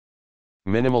liver.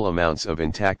 Minimal amounts of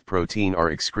intact protein are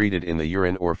excreted in the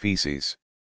urine or feces.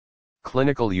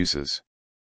 Clinical uses.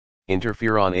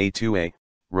 Interferon A2A,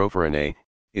 roferin A,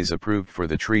 is approved for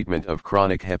the treatment of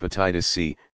chronic hepatitis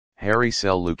C, hairy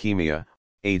cell leukemia,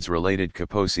 AIDS-related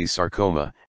Kaposi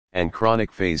sarcoma, and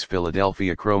chronic phase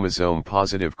Philadelphia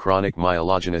chromosome-positive chronic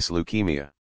myelogenous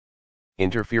leukemia.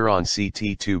 Interferon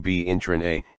CT2B intron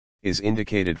A, is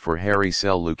indicated for hairy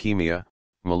cell leukemia,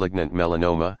 malignant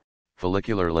melanoma,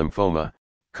 follicular lymphoma,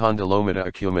 condylomata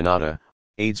acuminata,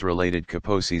 AIDS-related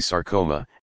Kaposi sarcoma,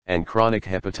 and chronic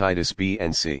hepatitis B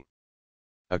and C.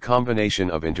 A combination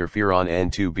of interferon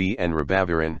N2B and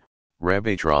ribavirin,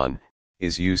 Rebatron,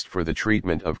 is used for the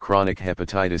treatment of chronic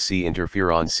hepatitis C.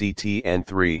 Interferon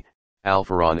CTN3,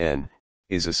 alpharon N,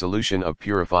 is a solution of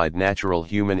purified natural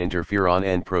human interferon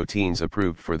N proteins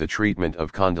approved for the treatment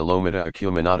of condylomata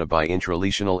acuminata by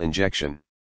intralesional injection.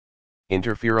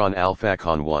 Interferon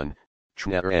alpha-con 1,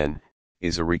 TNR-N,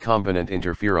 is a recombinant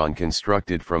interferon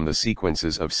constructed from the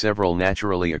sequences of several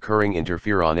naturally occurring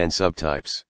interferon N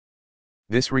subtypes.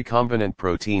 This recombinant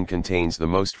protein contains the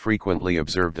most frequently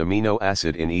observed amino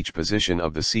acid in each position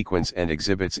of the sequence and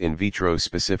exhibits in vitro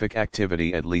specific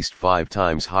activity at least 5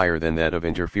 times higher than that of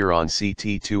interferon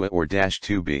CT2A or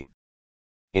 -2B.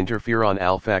 Interferon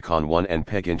alpha-con1 and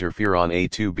PEG interferon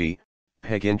A2B,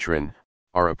 PEG-intrin,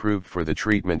 are approved for the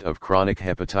treatment of chronic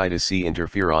hepatitis C.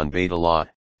 Interferon beta-LA,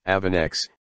 Avonex,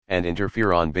 and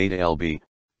interferon beta-LB,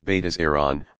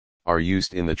 betaseron, are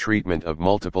used in the treatment of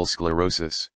multiple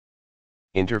sclerosis.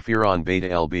 Interferon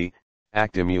beta-LB,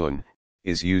 Actimmune,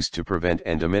 is used to prevent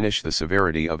and diminish the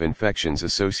severity of infections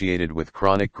associated with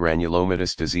chronic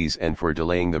granulomatous disease and for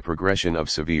delaying the progression of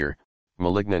severe,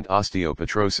 malignant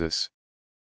osteopetrosis.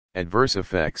 Adverse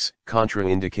effects,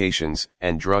 contraindications,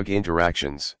 and drug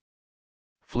interactions.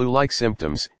 Flu-like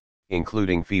symptoms,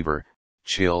 including fever,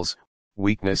 chills,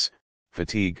 weakness,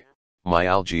 fatigue,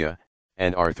 myalgia,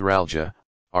 and arthralgia,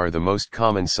 are the most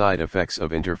common side effects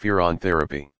of interferon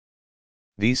therapy.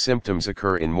 These symptoms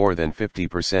occur in more than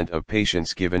 50% of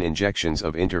patients given injections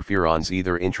of interferons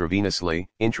either intravenously,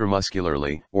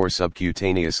 intramuscularly, or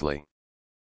subcutaneously.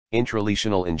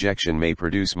 Intralesional injection may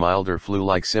produce milder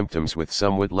flu-like symptoms with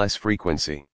somewhat less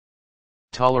frequency.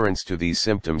 Tolerance to these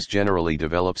symptoms generally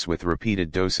develops with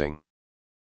repeated dosing.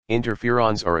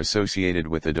 Interferons are associated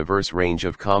with a diverse range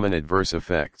of common adverse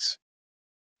effects.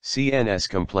 CNS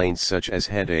complaints such as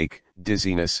headache,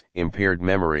 dizziness, impaired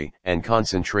memory and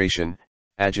concentration,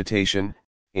 agitation,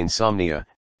 insomnia,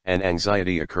 and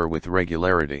anxiety occur with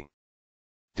regularity.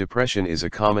 Depression is a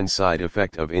common side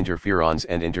effect of interferons,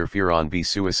 and interferon B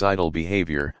suicidal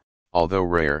behavior, although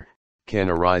rare, can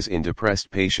arise in depressed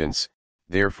patients.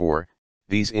 Therefore,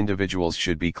 these individuals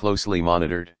should be closely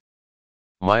monitored.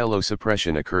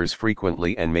 Myelosuppression occurs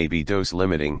frequently and may be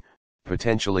dose-limiting.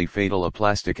 Potentially fatal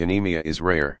aplastic anemia is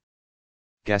rare.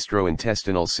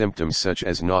 Gastrointestinal symptoms such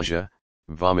as nausea,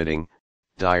 vomiting,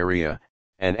 diarrhea,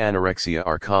 and anorexia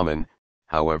are common.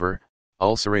 However,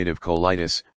 ulcerative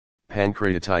colitis,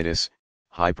 pancreatitis,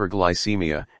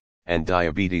 hyperglycemia, and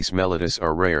diabetes mellitus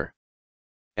are rare.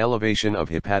 Elevation of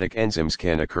hepatic enzymes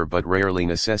can occur but rarely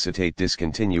necessitate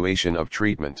discontinuation of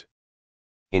treatment.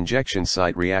 Injection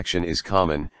site reaction is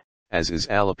common, as is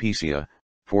alopecia,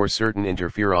 for certain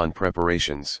interferon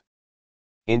preparations.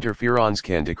 Interferons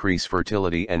can decrease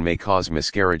fertility and may cause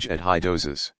miscarriage at high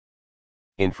doses.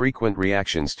 Infrequent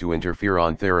reactions to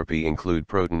interferon therapy include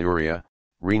proteinuria,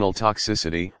 renal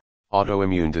toxicity,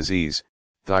 autoimmune disease,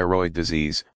 thyroid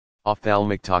disease,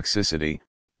 ophthalmic toxicity,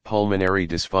 pulmonary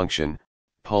dysfunction,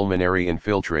 pulmonary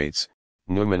infiltrates,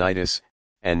 pneumonitis,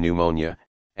 and pneumonia,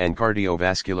 and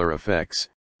cardiovascular effects,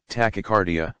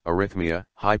 tachycardia, arrhythmia,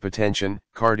 hypotension,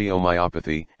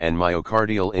 cardiomyopathy, and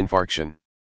myocardial infarction.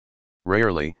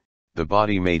 Rarely, the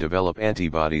body may develop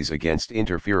antibodies against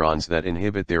interferons that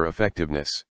inhibit their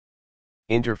effectiveness.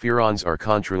 Interferons are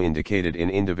contraindicated in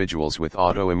individuals with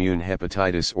autoimmune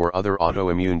hepatitis or other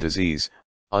autoimmune disease,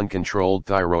 uncontrolled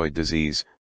thyroid disease,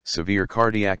 severe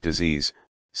cardiac disease,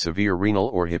 severe renal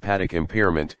or hepatic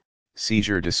impairment,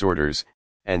 seizure disorders,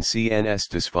 and CNS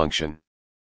dysfunction.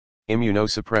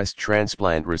 Immunosuppressed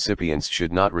transplant recipients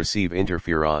should not receive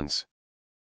interferons.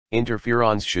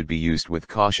 Interferons should be used with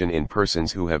caution in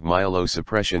persons who have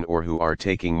myelosuppression or who are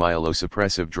taking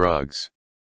myelosuppressive drugs.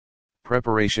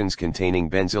 Preparations containing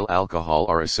benzyl alcohol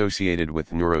are associated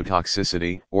with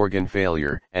neurotoxicity, organ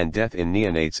failure, and death in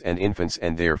neonates and infants,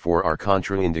 and therefore are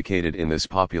contraindicated in this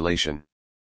population.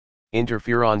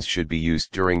 Interferons should be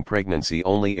used during pregnancy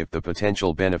only if the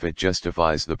potential benefit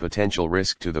justifies the potential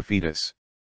risk to the fetus.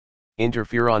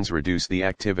 Interferons reduce the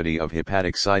activity of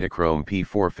hepatic cytochrome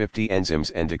P450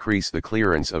 enzymes and decrease the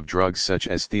clearance of drugs such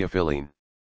as theophylline.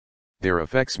 Their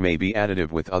effects may be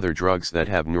additive with other drugs that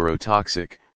have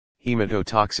neurotoxic,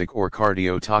 hematotoxic or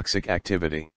cardiotoxic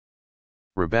activity.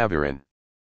 Ribavirin.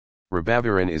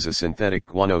 Ribavirin is a synthetic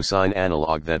guanosine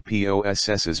analog that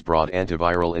possesses broad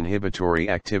antiviral inhibitory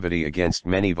activity against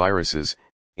many viruses,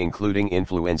 including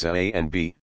influenza A and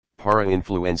B,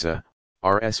 parainfluenza,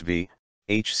 RSV,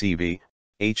 HCV,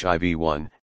 HIV-1,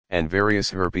 and various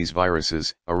herpes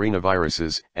viruses,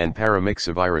 arenaviruses, and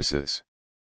paramyxoviruses.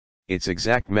 Its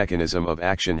exact mechanism of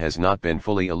action has not been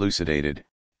fully elucidated.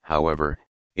 However,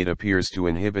 it appears to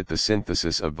inhibit the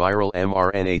synthesis of viral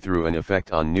mRNA through an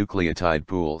effect on nucleotide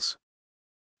pools.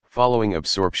 Following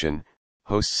absorption,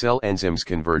 host cell enzymes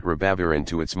convert ribavirin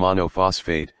to its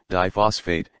monophosphate,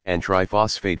 diphosphate, and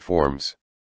triphosphate forms.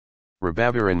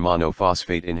 Ribavirin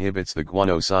monophosphate inhibits the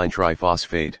guanosine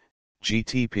triphosphate,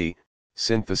 GTP,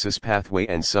 synthesis pathway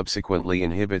and subsequently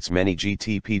inhibits many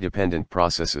GTP-dependent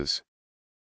processes.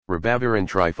 Ribavirin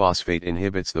triphosphate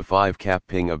inhibits the 5-cap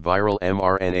ping of viral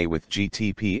mRNA with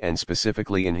GTP and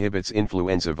specifically inhibits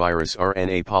influenza virus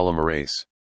RNA polymerase.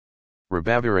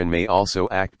 Ribavirin may also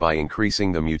act by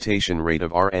increasing the mutation rate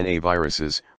of RNA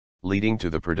viruses, leading to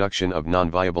the production of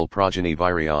non-viable progeny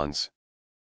virions.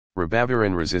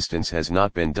 Ribavirin resistance has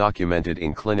not been documented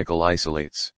in clinical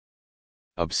isolates.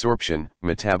 Absorption,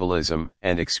 metabolism,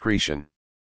 and excretion.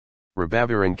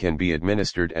 Ribavirin can be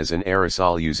administered as an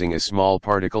aerosol using a small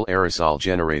particle aerosol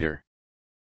generator.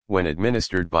 When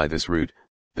administered by this route,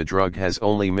 the drug has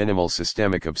only minimal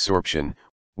systemic absorption,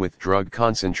 with drug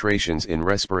concentrations in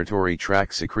respiratory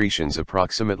tract secretions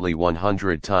approximately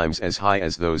 100 times as high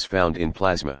as those found in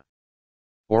plasma.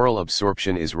 Oral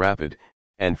absorption is rapid,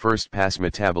 and first-pass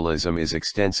metabolism is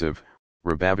extensive.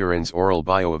 Ribavirin's oral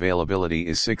bioavailability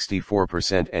is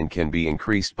 64% and can be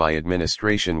increased by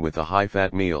administration with a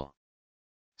high-fat meal.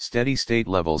 Steady-state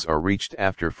levels are reached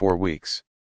after 4 weeks.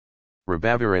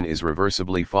 Ribavirin is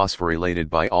reversibly phosphorylated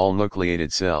by all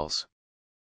nucleated cells.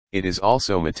 It is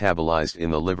also metabolized in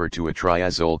the liver to a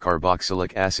triazole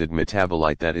carboxylic acid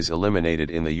metabolite that is eliminated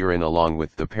in the urine along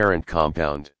with the parent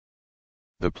compound.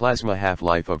 The plasma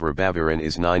half-life of ribavirin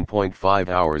is 9.5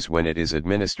 hours when it is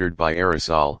administered by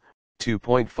aerosol,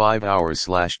 2.5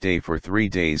 hours/day for 3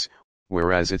 days,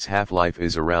 whereas its half-life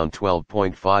is around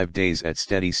 12.5 days at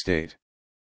steady state.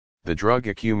 The drug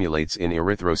accumulates in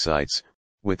erythrocytes,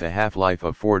 with a half-life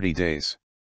of 40 days.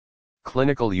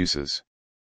 Clinical uses.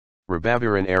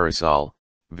 Ribavirin aerosol,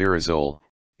 virazole,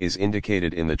 is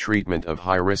indicated in the treatment of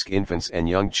high-risk infants and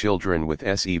young children with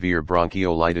severe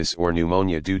bronchiolitis or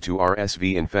pneumonia due to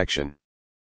RSV infection.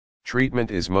 Treatment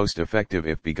is most effective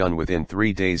if begun within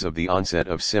 3 days of the onset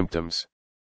of symptoms.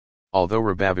 Although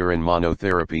ribavirin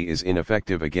monotherapy is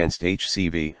ineffective against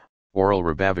HCV, oral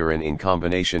ribavirin in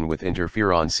combination with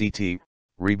interferon CT,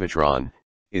 Ribitron,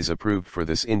 is approved for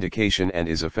this indication and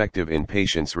is effective in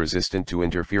patients resistant to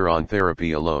interferon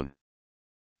therapy alone.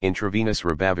 Intravenous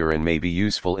ribavirin may be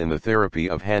useful in the therapy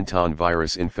of Hantavirus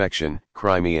virus infection,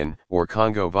 Crimean or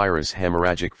Congo virus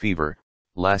hemorrhagic fever,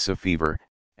 Lassa fever,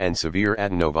 and severe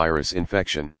adenovirus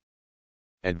infection.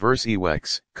 Adverse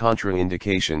effects,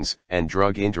 contraindications, and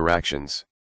drug interactions.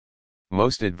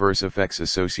 Most adverse effects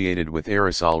associated with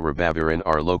aerosol ribavirin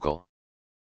are local.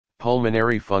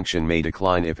 Pulmonary function may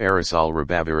decline if aerosol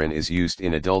ribavirin is used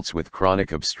in adults with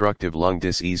chronic obstructive lung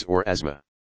disease or asthma.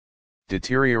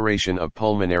 Deterioration of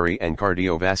pulmonary and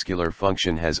cardiovascular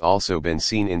function has also been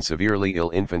seen in severely ill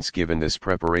infants given this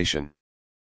preparation.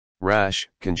 Rash,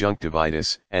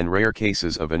 conjunctivitis, and rare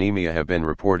cases of anemia have been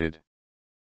reported.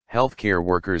 Healthcare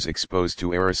workers exposed to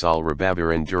aerosol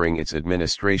ribavirin during its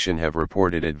administration have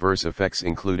reported adverse effects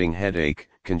including headache,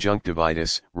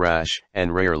 conjunctivitis, rash,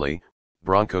 and rarely,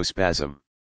 bronchospasm.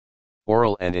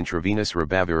 Oral and intravenous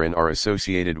ribavirin are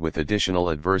associated with additional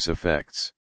adverse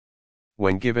effects.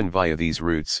 When given via these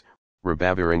routes,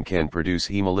 ribavirin can produce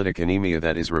hemolytic anemia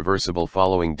that is reversible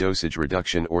following dosage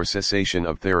reduction or cessation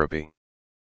of therapy.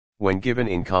 When given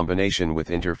in combination with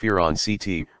interferon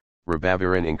CT,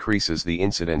 ribavirin increases the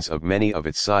incidence of many of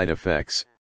its side effects,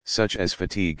 such as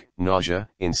fatigue, nausea,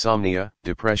 insomnia,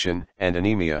 depression, and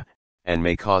anemia, and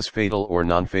may cause fatal or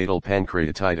non-fatal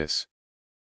pancreatitis.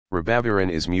 Ribavirin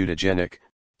is mutagenic,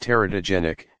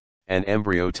 teratogenic, and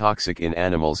embryotoxic in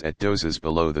animals at doses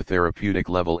below the therapeutic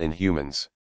level in humans.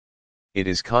 It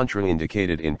is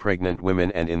contraindicated in pregnant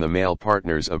women and in the male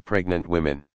partners of pregnant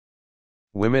women.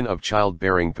 Women of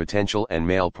childbearing potential and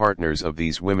male partners of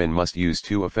these women must use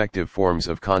 2 effective forms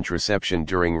of contraception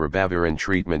during ribavirin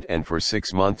treatment and for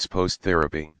 6 months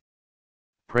post-therapy.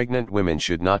 Pregnant women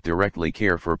should not directly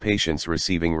care for patients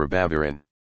receiving ribavirin.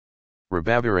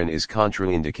 Ribavirin is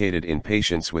contraindicated in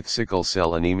patients with sickle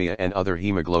cell anemia and other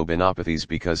hemoglobinopathies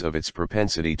because of its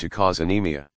propensity to cause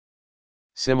anemia.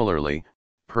 Similarly,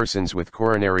 persons with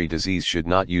coronary disease should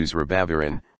not use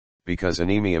ribavirin, because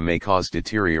anemia may cause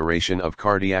deterioration of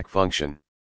cardiac function.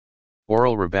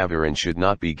 Oral ribavirin should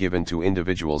not be given to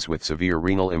individuals with severe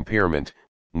renal impairment.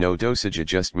 No dosage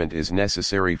adjustment is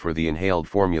necessary for the inhaled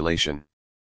formulation.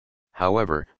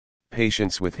 However,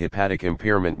 patients with hepatic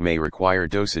impairment may require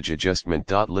dosage adjustment.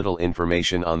 Little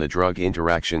information on the drug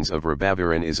interactions of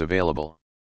ribavirin is available.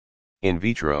 In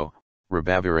vitro,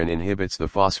 ribavirin inhibits the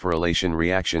phosphorylation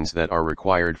reactions that are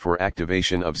required for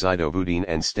activation of zidovudine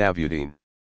and stavudine.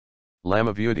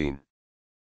 Lamivudine.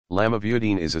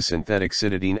 Lamivudine is a synthetic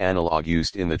cytidine analog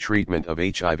used in the treatment of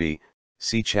HIV,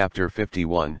 see Chapter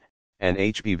 51, and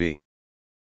HPV.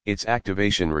 Its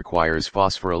activation requires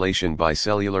phosphorylation by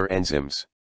cellular enzymes.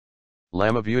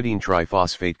 Lamivudine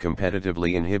triphosphate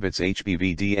competitively inhibits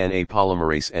HPV DNA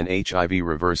polymerase and HIV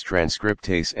reverse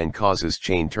transcriptase and causes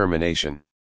chain termination.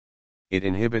 It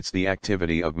inhibits the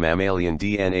activity of mammalian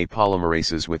DNA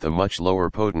polymerases with a much lower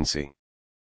potency.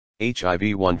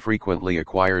 HIV-1 frequently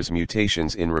acquires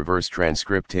mutations in reverse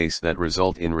transcriptase that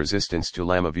result in resistance to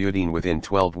lamivudine within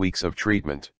 12 weeks of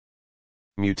treatment.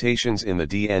 Mutations in the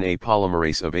DNA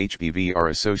polymerase of HBV are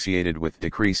associated with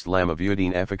decreased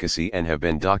lamivudine efficacy and have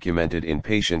been documented in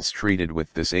patients treated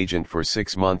with this agent for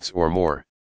 6 months or more.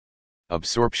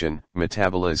 Absorption,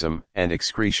 metabolism, and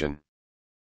excretion.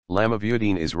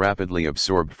 Lamivudine is rapidly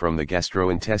absorbed from the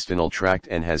gastrointestinal tract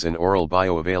and has an oral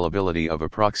bioavailability of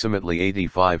approximately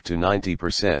 85 to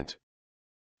 90%.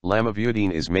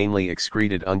 Lamivudine is mainly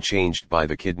excreted unchanged by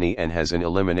the kidney and has an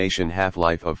elimination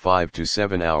half-life of 5 to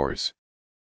 7 hours.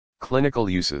 Clinical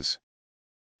uses.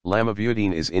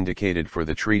 Lamivudine is indicated for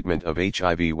the treatment of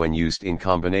HIV when used in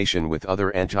combination with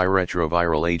other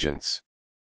antiretroviral agents.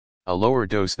 A lower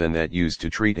dose than that used to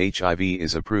treat HIV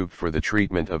is approved for the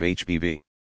treatment of HBV.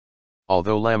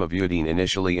 Although lamivudine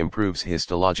initially improves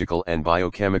histological and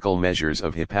biochemical measures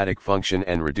of hepatic function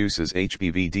and reduces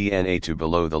HBV DNA to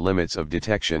below the limits of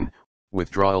detection,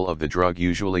 withdrawal of the drug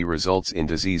usually results in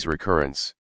disease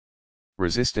recurrence.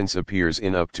 Resistance appears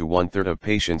in up to 1/3 of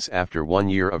patients after 1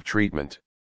 year of treatment.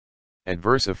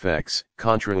 Adverse effects,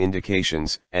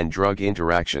 contraindications, and drug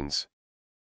interactions.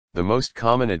 The most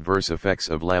common adverse effects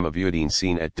of lamivudine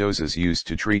seen at doses used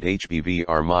to treat HBV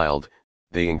are mild.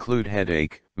 They include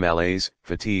headache, malaise,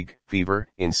 fatigue, fever,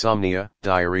 insomnia,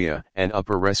 diarrhea, and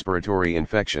upper respiratory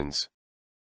infections.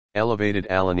 Elevated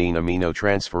alanine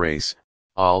aminotransferase,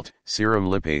 ALT, serum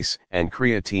lipase, and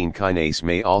creatine kinase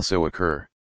may also occur.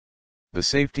 The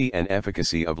safety and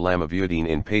efficacy of lamivudine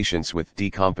in patients with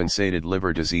decompensated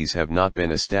liver disease have not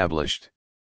been established.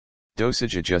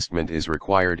 Dosage adjustment is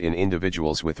required in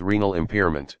individuals with renal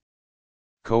impairment.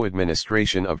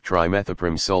 Co-administration of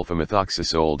trimethoprim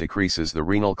sulfamethoxazole decreases the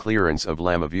renal clearance of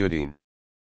lamivudine.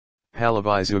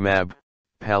 Palivizumab,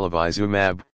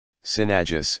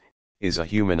 Synagis, is a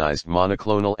humanized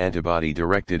monoclonal antibody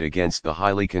directed against the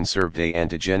highly conserved A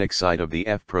antigenic site of the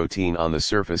F protein on the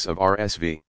surface of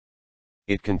RSV.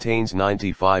 It contains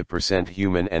 95%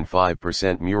 human and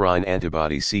 5% murine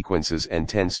antibody sequences and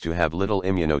tends to have little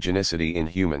immunogenicity in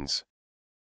humans.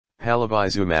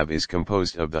 Palivizumab is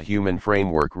composed of the human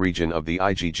framework region of the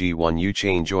IgG1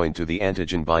 chain joined to the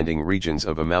antigen-binding regions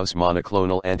of a mouse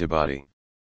monoclonal antibody.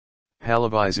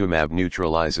 Palivizumab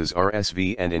neutralizes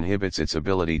RSV and inhibits its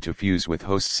ability to fuse with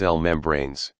host cell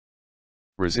membranes.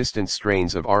 Resistant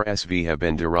strains of RSV have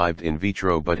been derived in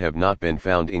vitro but have not been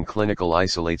found in clinical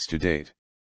isolates to date.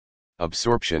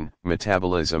 Absorption,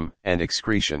 metabolism, and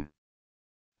excretion.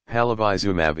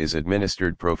 Palivizumab is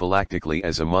administered prophylactically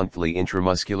as a monthly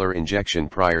intramuscular injection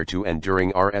prior to and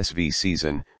during RSV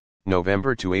season,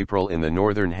 November to April in the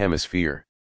Northern Hemisphere.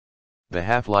 The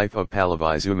half-life of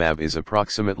palivizumab is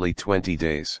approximately 20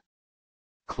 days.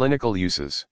 Clinical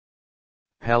uses.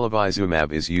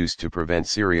 Palivizumab is used to prevent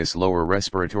serious lower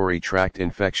respiratory tract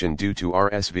infection due to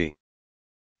RSV.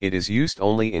 It is used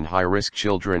only in high-risk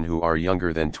children who are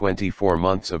younger than 24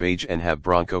 months of age and have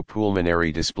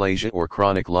bronchopulmonary dysplasia or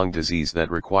chronic lung disease that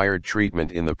required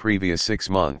treatment in the previous 6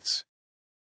 months.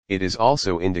 It is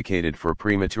also indicated for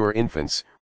premature infants,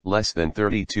 less than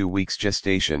 32 weeks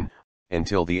gestation,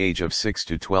 until the age of 6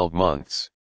 to 12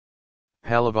 months.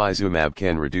 Palivizumab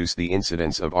can reduce the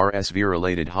incidence of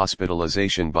RSV-related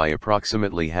hospitalization by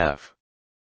approximately half.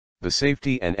 The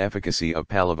safety and efficacy of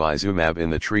palivizumab in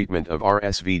the treatment of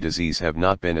RSV disease have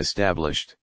not been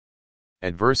established.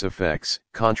 Adverse effects,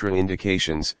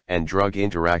 contraindications, and drug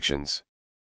interactions.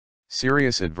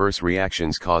 Serious adverse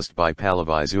reactions caused by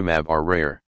palivizumab are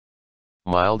rare.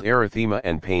 Mild erythema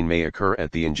and pain may occur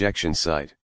at the injection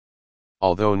site.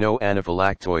 Although no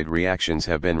anaphylactoid reactions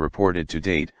have been reported to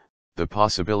date, the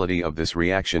possibility of this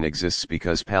reaction exists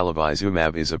because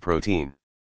palivizumab is a protein.